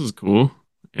like, this is cool.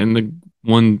 And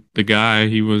the guy,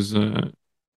 he was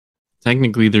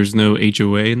technically there's no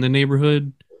HOA in the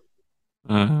neighborhood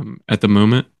at the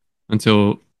moment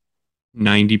until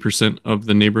 90% of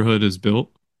the neighborhood is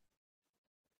built.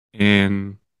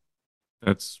 And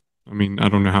that's, I mean, I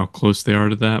don't know how close they are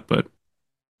to that, but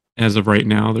as of right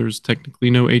now, there's technically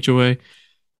no HOA.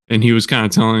 And he was kind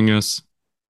of telling us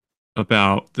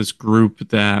about this group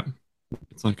that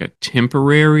it's like a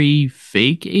temporary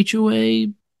fake HOA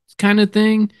kind of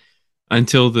thing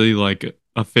until the like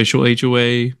official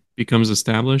HOA becomes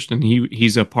established, and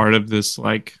he's a part of this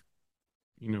like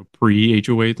pre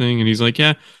HOA thing, and he's like,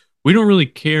 yeah, we don't really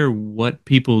care what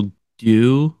people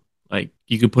do. Like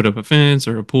you could put up a fence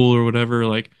or a pool or whatever.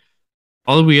 Like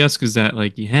all we ask is that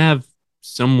like you have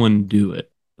someone do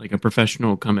it, like a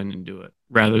professional come in and do it,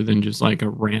 rather than just like a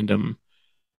random.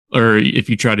 Or if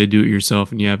you try to do it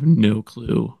yourself and you have no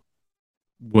clue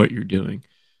what you're doing.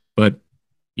 But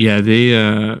yeah, they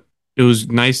it was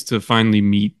nice to finally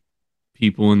meet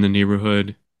people in the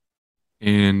neighborhood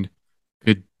and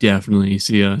could definitely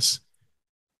see us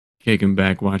kicking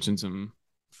back watching some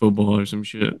football or some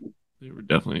shit. They were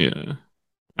definitely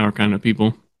our kind of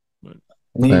people. But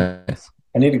Nice.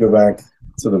 I need to go back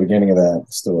to the beginning of that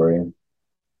story.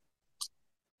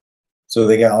 So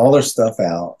they got all their stuff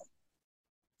out,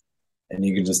 and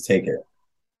you can just take it.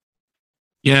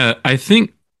 yeah, I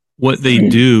think what they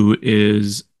do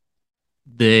is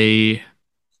they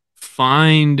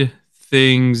find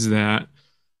things that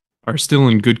are still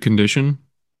in good condition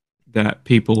that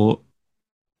people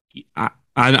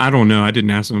I don't know. I didn't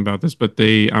ask them about this, but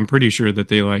I'm pretty sure that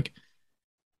they like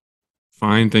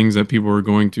find things that people are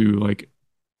going to like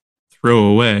throw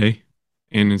away,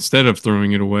 and instead of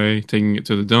throwing it away, taking it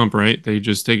to the dump, right? They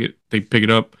just they pick it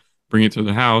up, bring it to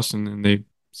the house, and then they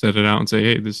set it out and say,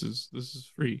 "Hey, this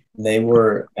is free." They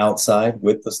were outside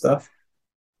with the stuff.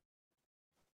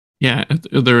 Yeah,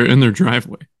 they're in their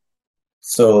driveway.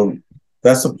 So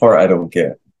that's the part I don't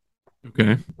get.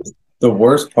 Okay. The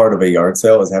worst part of a yard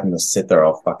sale is having to sit there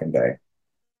all fucking day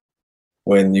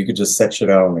when you could just set shit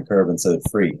out on the curb and set it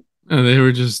free. They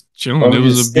were just chilling. Or It you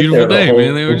was just a sit beautiful there the day, whole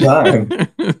man. They were time.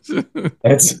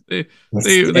 That's they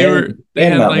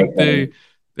had not like much money.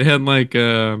 they had like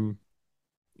their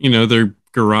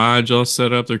garage all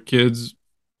set up. Their kids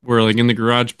were like in the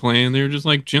garage playing. They were just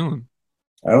like chilling.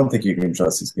 I don't think you can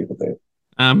trust these people, Dave.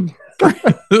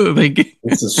 They gave,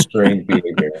 It's a strange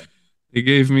behavior. they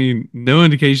gave me no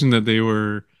indication that they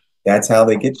were. That's how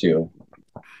they get you.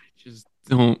 Just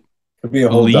don't Could be a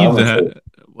whole believe Dahmer thing. that.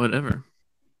 Whatever.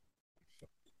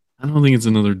 I don't think it's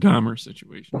another Dahmer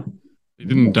situation. They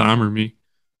didn't Dahmer me.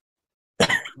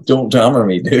 Don't Dahmer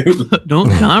me, dude. Don't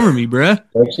Dahmer me, bruh.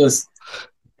 That's just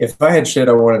if I had shit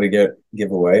I wanted to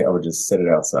give away, I would just sit it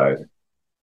outside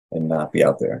and not be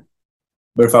out there.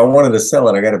 But if I wanted to sell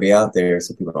it, I got to be out there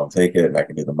so people don't take it, and I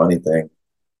can do the money thing.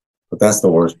 But that's the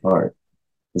worst part,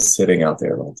 is sitting out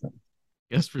there all the time.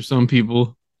 Guess for some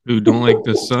people who don't like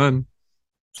the sun,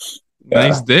 Yeah.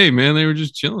 nice day, man. They were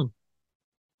just chilling.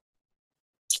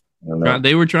 I don't know.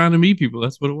 They were trying to meet people.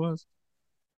 That's what it was.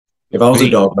 If I was a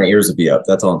dog, my ears would be up.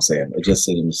 That's all I'm saying. It just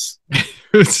seems it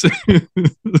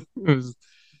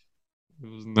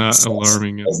was not sus,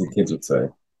 alarming. as the kids would say.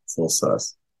 It's a little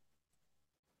sus.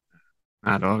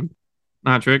 Not dog.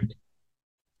 Not trick.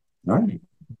 All right.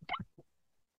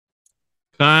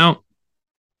 Kyle,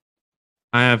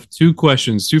 I have two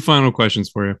final questions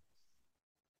for you.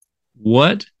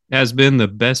 What has been the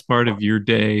best part of your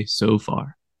day so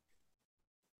far?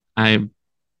 I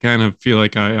kind of feel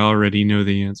like I already know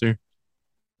the answer.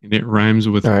 And it rhymes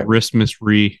with All right. Christmas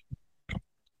Ree.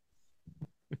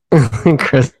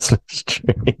 Christmas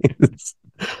trees.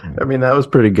 I mean, that was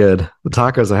pretty good. The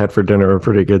tacos I had for dinner were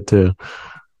pretty good too.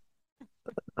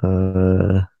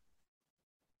 I'm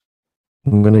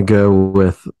gonna go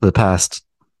with the past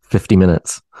 50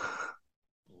 minutes.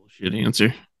 Bullshit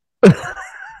answer.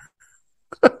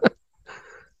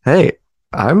 Hey,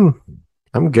 I'm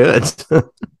good.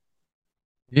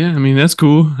 Yeah, I mean, that's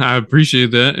cool. I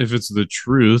appreciate that if it's the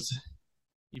truth.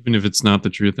 Even if it's not the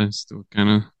truth, I still kind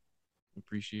of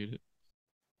appreciate it.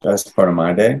 Best part of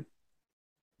my day.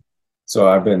 So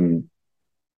I've been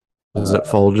Is it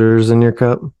Folgers in your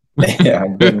cup? yeah,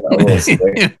 I've been a little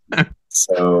sick.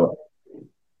 So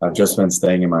I've just been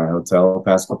staying in my hotel the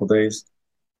past couple days.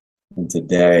 And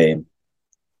today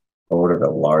I ordered a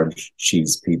large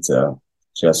cheese pizza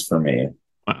just for me.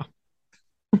 Wow.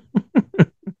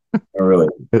 Really,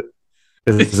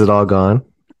 Is it all gone?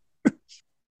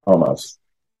 almost.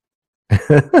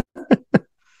 I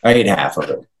ate half of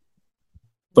it.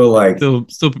 But like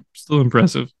Still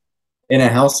impressive. in a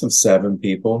house of 7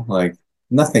 people, like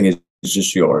nothing is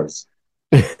just yours.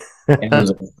 And it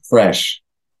was a fresh,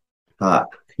 hot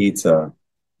pizza.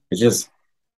 It just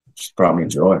brought me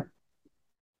joy.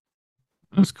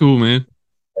 That's cool, man.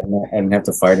 And I didn't have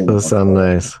to fight anyone. Those sound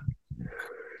nice.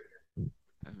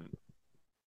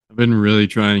 I've been really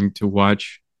trying to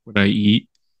watch what I eat.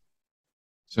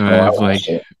 So Oh, I I have like watched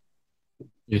it.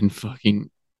 been fucking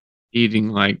eating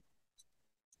like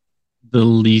the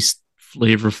least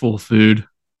flavorful food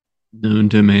known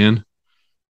to man.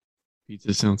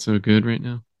 Pizza sounds so good right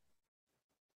now.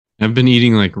 I've been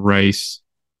eating like rice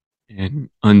and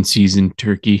unseasoned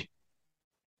turkey,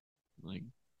 like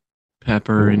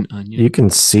pepper and onion. You can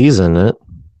season it.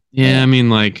 Yeah, I mean,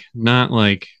 like not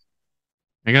like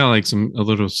I got like a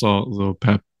little salt, a little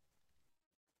pep,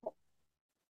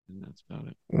 and that's about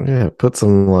it. Yeah, put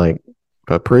some like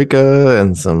paprika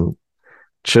and some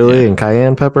chili Yeah. and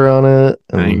cayenne pepper on it.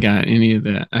 I ain't And got any of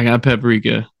that. I got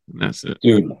paprika, and that's it.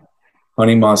 Dude,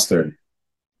 honey mustard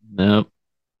Nope.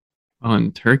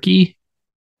 On turkey?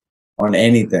 on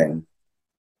anything.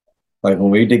 Like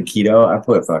when we did keto, I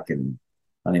put fucking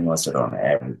honey mustard on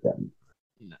everything.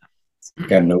 No.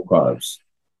 Got no carbs.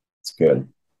 It's good.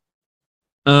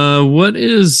 What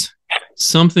is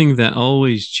something that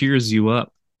always cheers you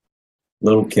up?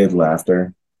 Little kid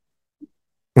laughter.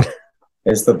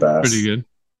 It's the best. Pretty good.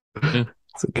 Yeah.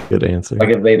 it's a good answer. Like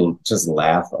if they just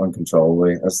laugh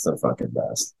uncontrollably, that's the fucking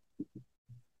best.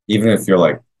 Even if you're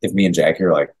like, if me and Jackie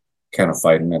are like kind of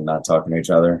fighting and not talking to each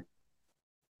other,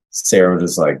 Sarah would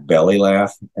just like belly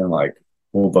laugh and like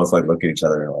we'll both like look at each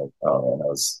other and like, oh man, that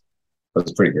was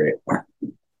pretty great.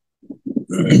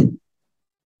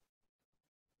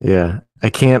 Yeah, I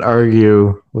can't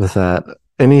argue with that.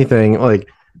 Anything like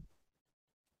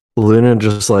Luna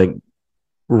just like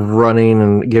running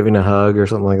and giving a hug or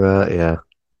something like that. Yeah,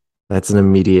 that's an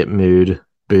immediate mood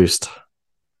boost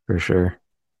for sure.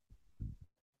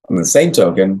 On the same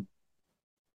token,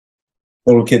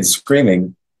 little kids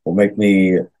screaming will make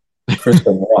me Chris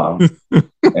Benoit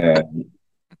and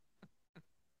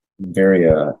very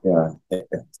yeah.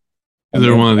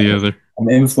 Either one or the other. I'm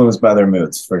influenced by their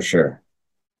moods for sure.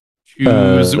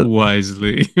 Choose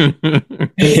wisely.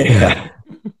 Yeah.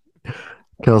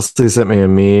 Kelsey sent me a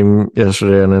meme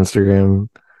yesterday on Instagram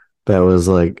that was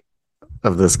like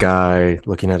of this guy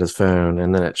looking at his phone,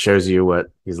 and then it shows you what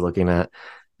he's looking at,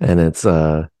 and it's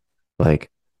like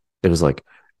it was like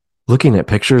looking at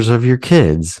pictures of your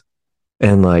kids,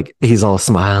 and like he's all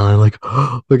smiling like,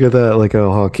 oh, look at that, like,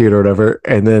 oh, how cute or whatever,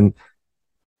 and then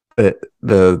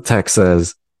the text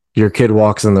says your kid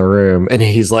walks in the room and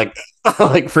he's like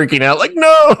like freaking out like,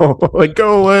 no, like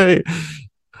go away.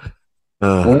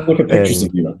 I want to look at pictures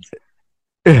of you.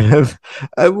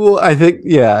 I think,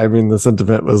 yeah, I mean, the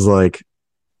sentiment was like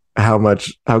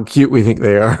how cute we think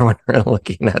they are when we're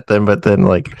looking at them, but then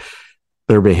like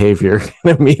their behavior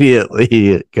can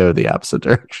immediately go the opposite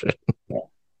direction.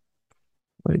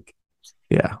 Like,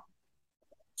 yeah,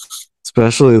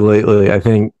 especially lately, I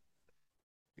think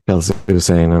Kelsey was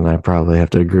saying, and I probably have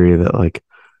to agree that like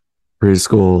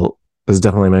preschool has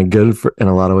definitely been good in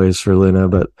a lot of ways for Luna,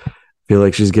 but I feel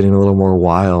like she's getting a little more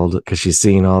wild because she's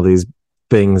seeing all these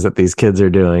things that these kids are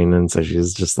doing, and so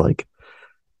she's just like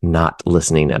not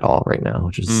listening at all right now,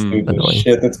 which is Dude, the annoying.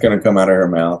 shit that's gonna come out of her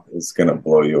mouth is gonna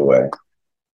blow you away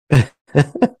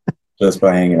just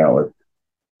by hanging out with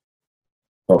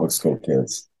public school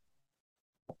kids.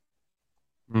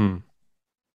 Mm.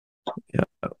 Yeah,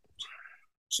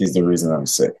 She's the reason I'm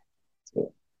sick.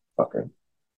 So, fuck her.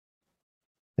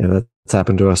 yeah, that's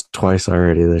happened to us twice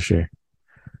already this year.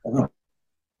 What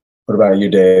about you,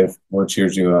 Dave? What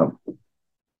cheers you up?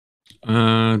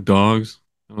 Dogs.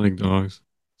 I like dogs,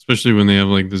 especially when they have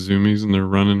like the zoomies and they're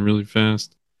running really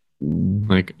fast,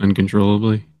 like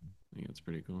uncontrollably. I think that's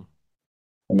pretty cool.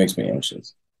 It makes me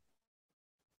anxious.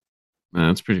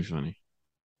 That's pretty funny.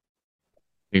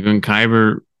 Like when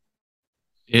Kyber,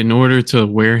 in order to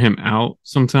wear him out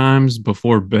sometimes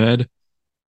before bed,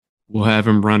 we'll have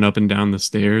him run up and down the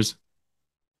stairs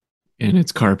and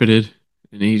it's carpeted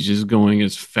and he's just going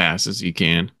as fast as he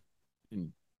can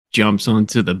and jumps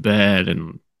onto the bed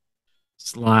and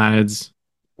slides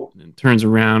and then turns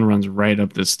around, runs right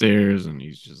up the stairs, and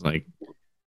he's like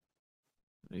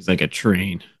a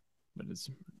train. But it's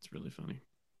really funny.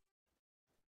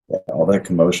 Yeah, all that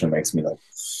commotion makes me like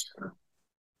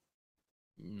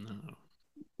No,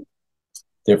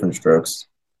 different strokes.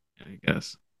 I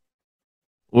guess.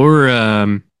 Or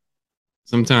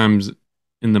sometimes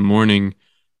in the morning,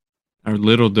 our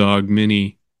little dog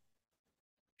Minnie,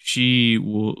 she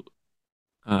will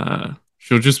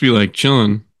she'll just be like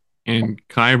chilling, and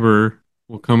Kyber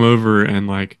will come over and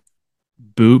like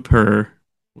boop her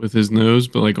with his nose,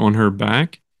 but like on her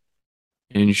back,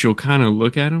 and she'll kind of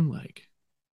look at him like,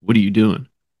 "What are you doing?"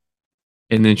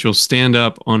 And then she'll stand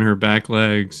up on her back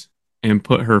legs and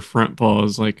put her front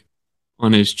paws like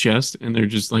on his chest, and they're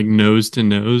just like nose to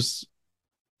nose,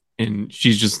 and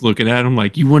she's just looking at him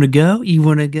like, "You want to go? You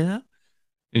want to go?"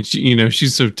 And she,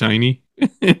 she's so tiny.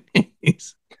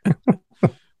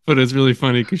 But it's really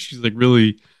funny because she's like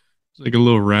like a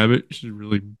little rabbit. She's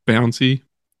really bouncy.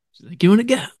 She's like, "You want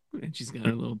to go?" And she's got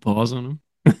her little paws on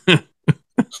him.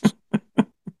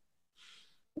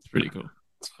 It's pretty cool.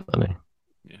 It's funny.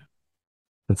 Yeah.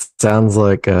 It's sounds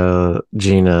like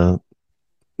Gina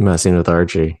messing with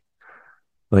Archie.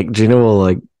 Like Gina will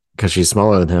like, because she's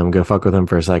smaller than him, go fuck with him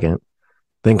for a second,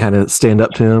 then kind of stand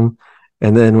up to him,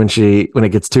 and then when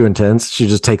it gets too intense, she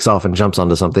just takes off and jumps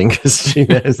onto something because she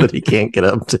knows that he can't get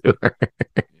up to her.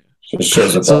 Just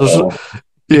shows up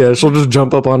So she'll just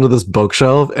jump up onto this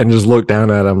bookshelf and just look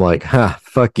down at him like, "Ha,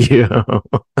 fuck you."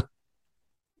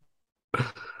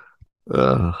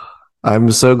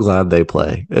 I'm so glad they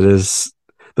play.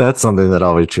 That's something that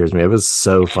always cheers me. It was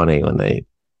so funny when they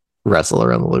wrestle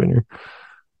around the living room.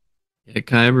 Yeah,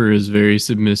 Kyber is very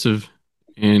submissive,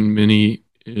 and Minnie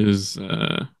is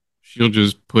she'll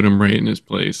just put him right in his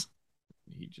place.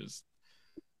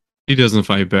 He doesn't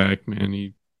fight back, man.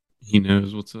 He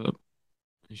knows what's up.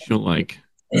 She'll like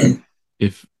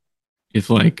if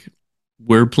like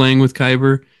we're playing with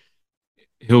Kyber,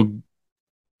 he'll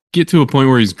get to a point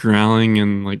where he's growling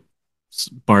and like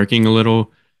barking a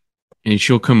little, and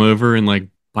she'll come over and like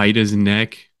bite his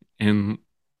neck. And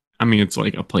I mean, it's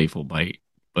like a playful bite,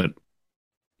 but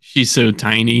she's so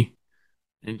tiny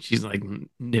and she's like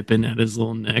nipping at his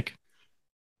little neck.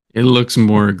 It looks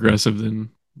more aggressive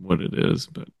than what it is,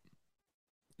 but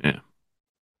yeah.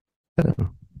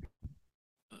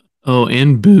 Oh,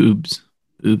 and boobs.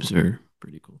 Boobs are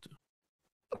pretty cool too.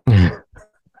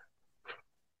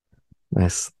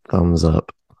 Nice thumbs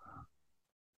up.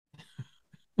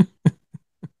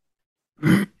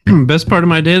 Best part of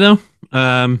my day though,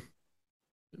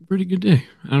 pretty good day.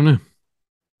 I don't know.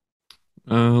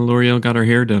 L'Oreal got her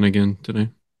hair done again today.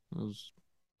 That was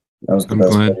the I'm best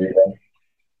glad. part of your day.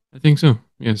 I think so.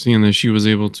 Yeah, seeing that she was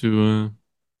able to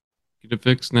get it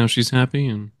fixed, now she's happy.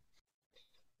 And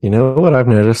You know what I've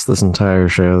noticed this entire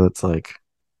show that's like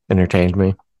entertained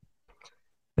me?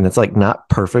 And it's like not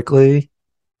perfectly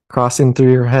crossing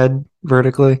through your head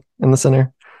vertically in the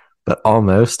center, but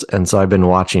almost. And so I've been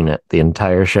watching it the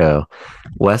entire show.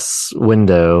 Wes's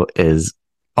window is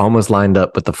almost lined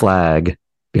up with the flag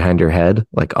behind your head,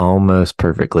 like almost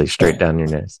perfectly straight down your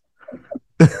nose.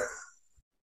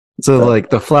 So like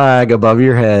the flag above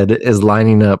your head is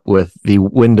lining up with the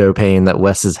window pane that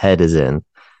Wes's head is in.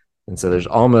 And so there's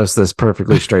almost this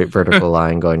perfectly straight vertical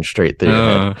line going straight through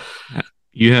your head.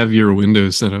 You have your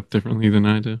windows set up differently than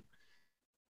I do.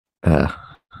 Yeah,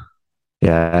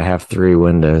 I have 3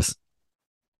 windows.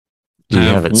 Do you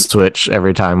have it switch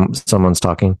every time someone's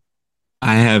talking?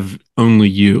 I have only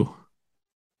you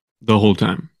the whole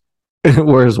time.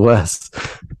 Where's Wes?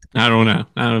 I don't know.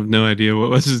 I have no idea what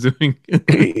Wes is doing.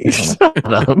 Shut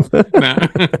up.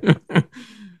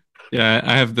 Yeah,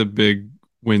 I have the big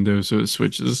window so it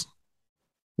switches.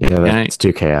 Yeah, that's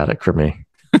too chaotic for me.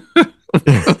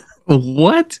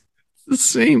 What? It's the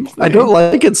same thing. I don't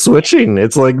like it switching.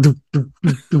 It's like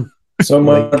so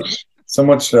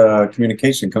much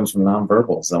communication comes from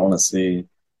nonverbals. I want to see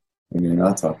when you're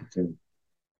not talking to.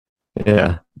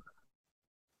 Yeah.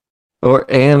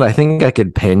 And I think I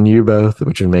could pin you both,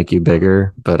 which would make you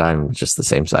bigger, but I'm just the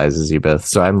same size as you both.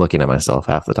 So I'm looking at myself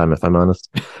half the time, if I'm honest.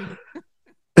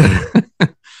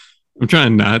 I'm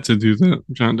trying not to do that.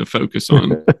 I'm trying to focus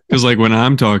on, because like when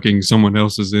I'm talking, someone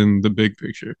else is in the big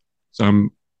picture. So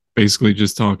I'm basically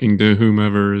just talking to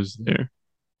whomever is there.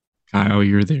 Kyle,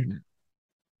 you're there now.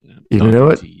 You know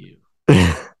what?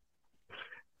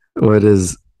 What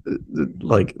is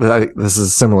like, this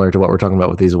is similar to what we're talking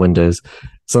about with these windows.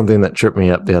 Something that tripped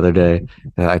me up the other day.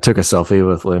 I took a selfie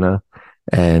with Luna,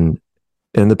 and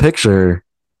in the picture,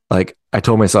 like I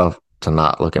told myself to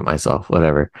not look at myself,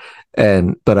 whatever.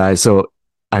 But I still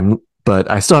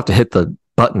have to hit the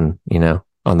button,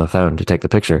 on the phone to take the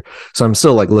picture. So I'm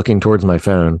still like looking towards my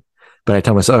phone, but I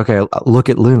tell myself, okay, look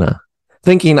at Luna,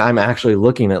 thinking I'm actually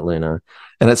looking at Luna.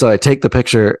 And so I take the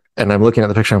picture and I'm looking at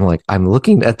the picture. I'm like, I'm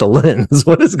looking at the lens.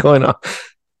 What is going on?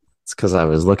 It's because I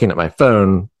was looking at my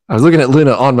phone. I was looking at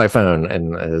Luna on my phone.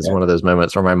 And it was one of those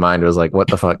moments where my mind was like, what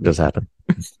the fuck just happened?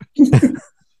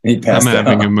 I'm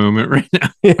having a moment right now.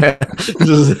 Yeah.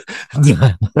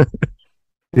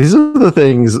 These are the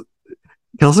things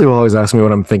Kelsey will always ask me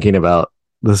what I'm thinking about.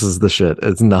 This is the shit.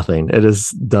 It's nothing. It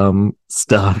is dumb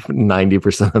stuff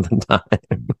 90% of the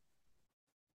time.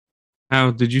 How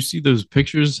did you see those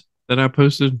pictures that I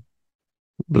posted?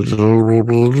 Did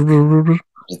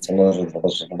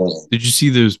you see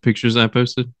those pictures I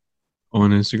posted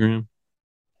on Instagram?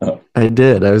 I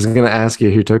did. I was going to ask you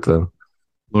who took them.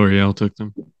 L'Oreal took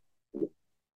them.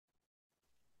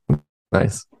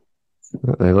 Nice.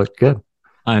 They looked good.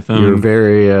 iPhone. You're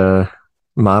very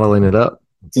modeling it up.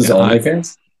 This is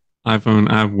OnlyFans? iPhone.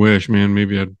 I wish, man.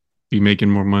 Maybe I'd be making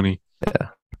more money. Yeah.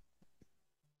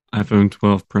 iPhone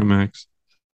 12 Pro Max.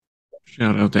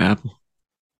 Shout out to Apple.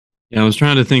 Yeah, I was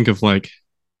trying to think of like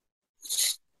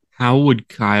How would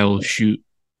Kyle shoot?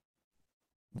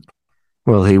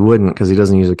 Well, he wouldn't because he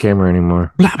doesn't use a camera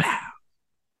anymore. Blah, blah.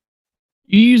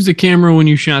 You used the camera when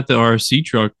you shot the RC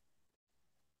truck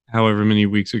however many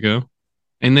weeks ago,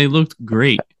 and they looked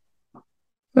great.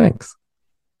 Thanks.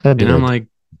 And I'm like,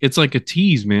 it's like a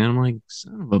tease, man. I'm like,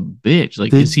 son of a bitch.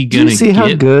 Like, is he Did gonna you see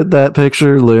how good that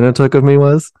picture Luna took of me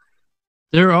was?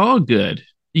 They're all good.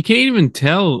 You can't even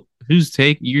tell who's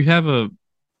taking. You have a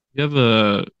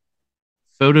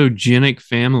photogenic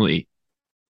family.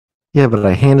 Yeah, but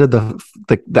I handed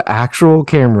the actual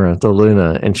camera to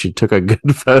Luna, and she took a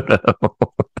good photo.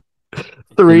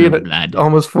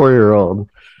 Almost 4-year-old.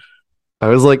 I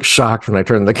was like shocked when I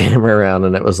turned the camera around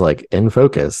and it was like in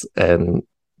focus and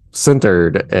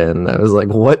centered, and I was like,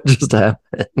 "What just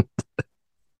happened?"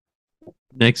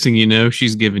 Next thing you know,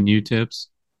 she's giving you tips.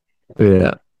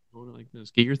 Yeah, like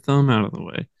this. Get your thumb out of the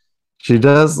way. She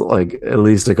does like at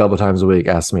least a couple times a week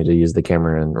ask me to use the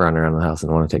camera and run around the house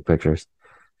and want to take pictures.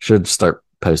 Should start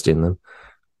posting them.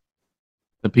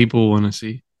 The people want to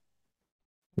see.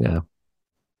 Yeah.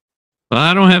 Well,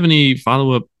 I don't have any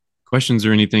follow-up questions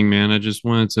or anything, man. I just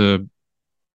wanted to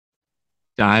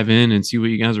dive in and see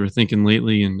what you guys were thinking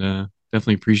lately, and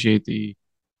definitely appreciate the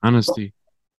honesty.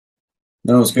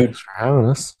 No, it's good. Thanks for having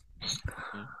us.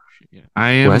 Yeah.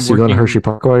 I am Wes, you going to Hershey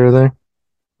Park while you're there?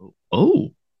 Oh,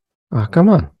 come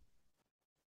on.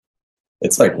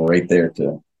 It's like right there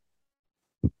too.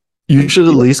 You should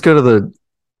at least go to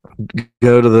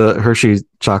the Hershey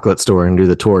chocolate store and do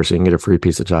the tour so you can get a free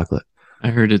piece of chocolate. I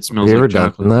heard it smells Have you like ever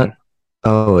chocolate. done that?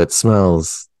 Oh, it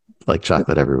smells like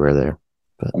chocolate everywhere there.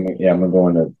 But I'm gonna go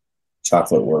into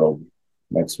Chocolate World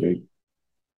next week.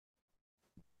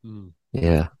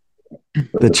 yeah.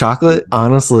 The chocolate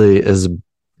honestly is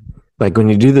like when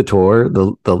you do the tour,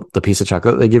 the piece of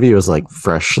chocolate they give you is like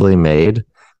freshly made.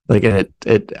 Like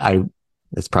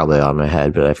it's probably on my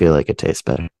head, but I feel like it tastes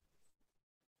better.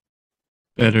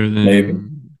 Better than Maybe.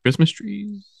 Christmas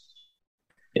trees?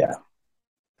 Yeah.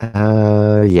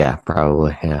 Yeah,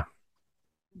 probably. Yeah.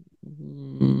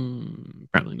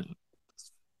 Probably not.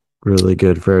 Really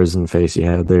good frozen face you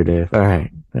had there, Dave. All right.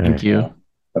 Thank you.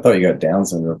 I thought you got Down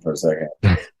syndrome for a second.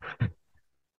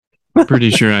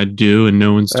 Pretty sure I do, and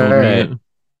no one's told All me right. yet. All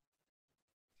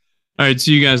right,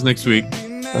 see you guys next week.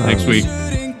 Next week.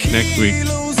 Next week.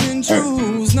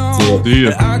 All right. See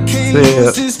ya. See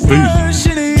ya. See ya.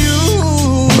 Peace.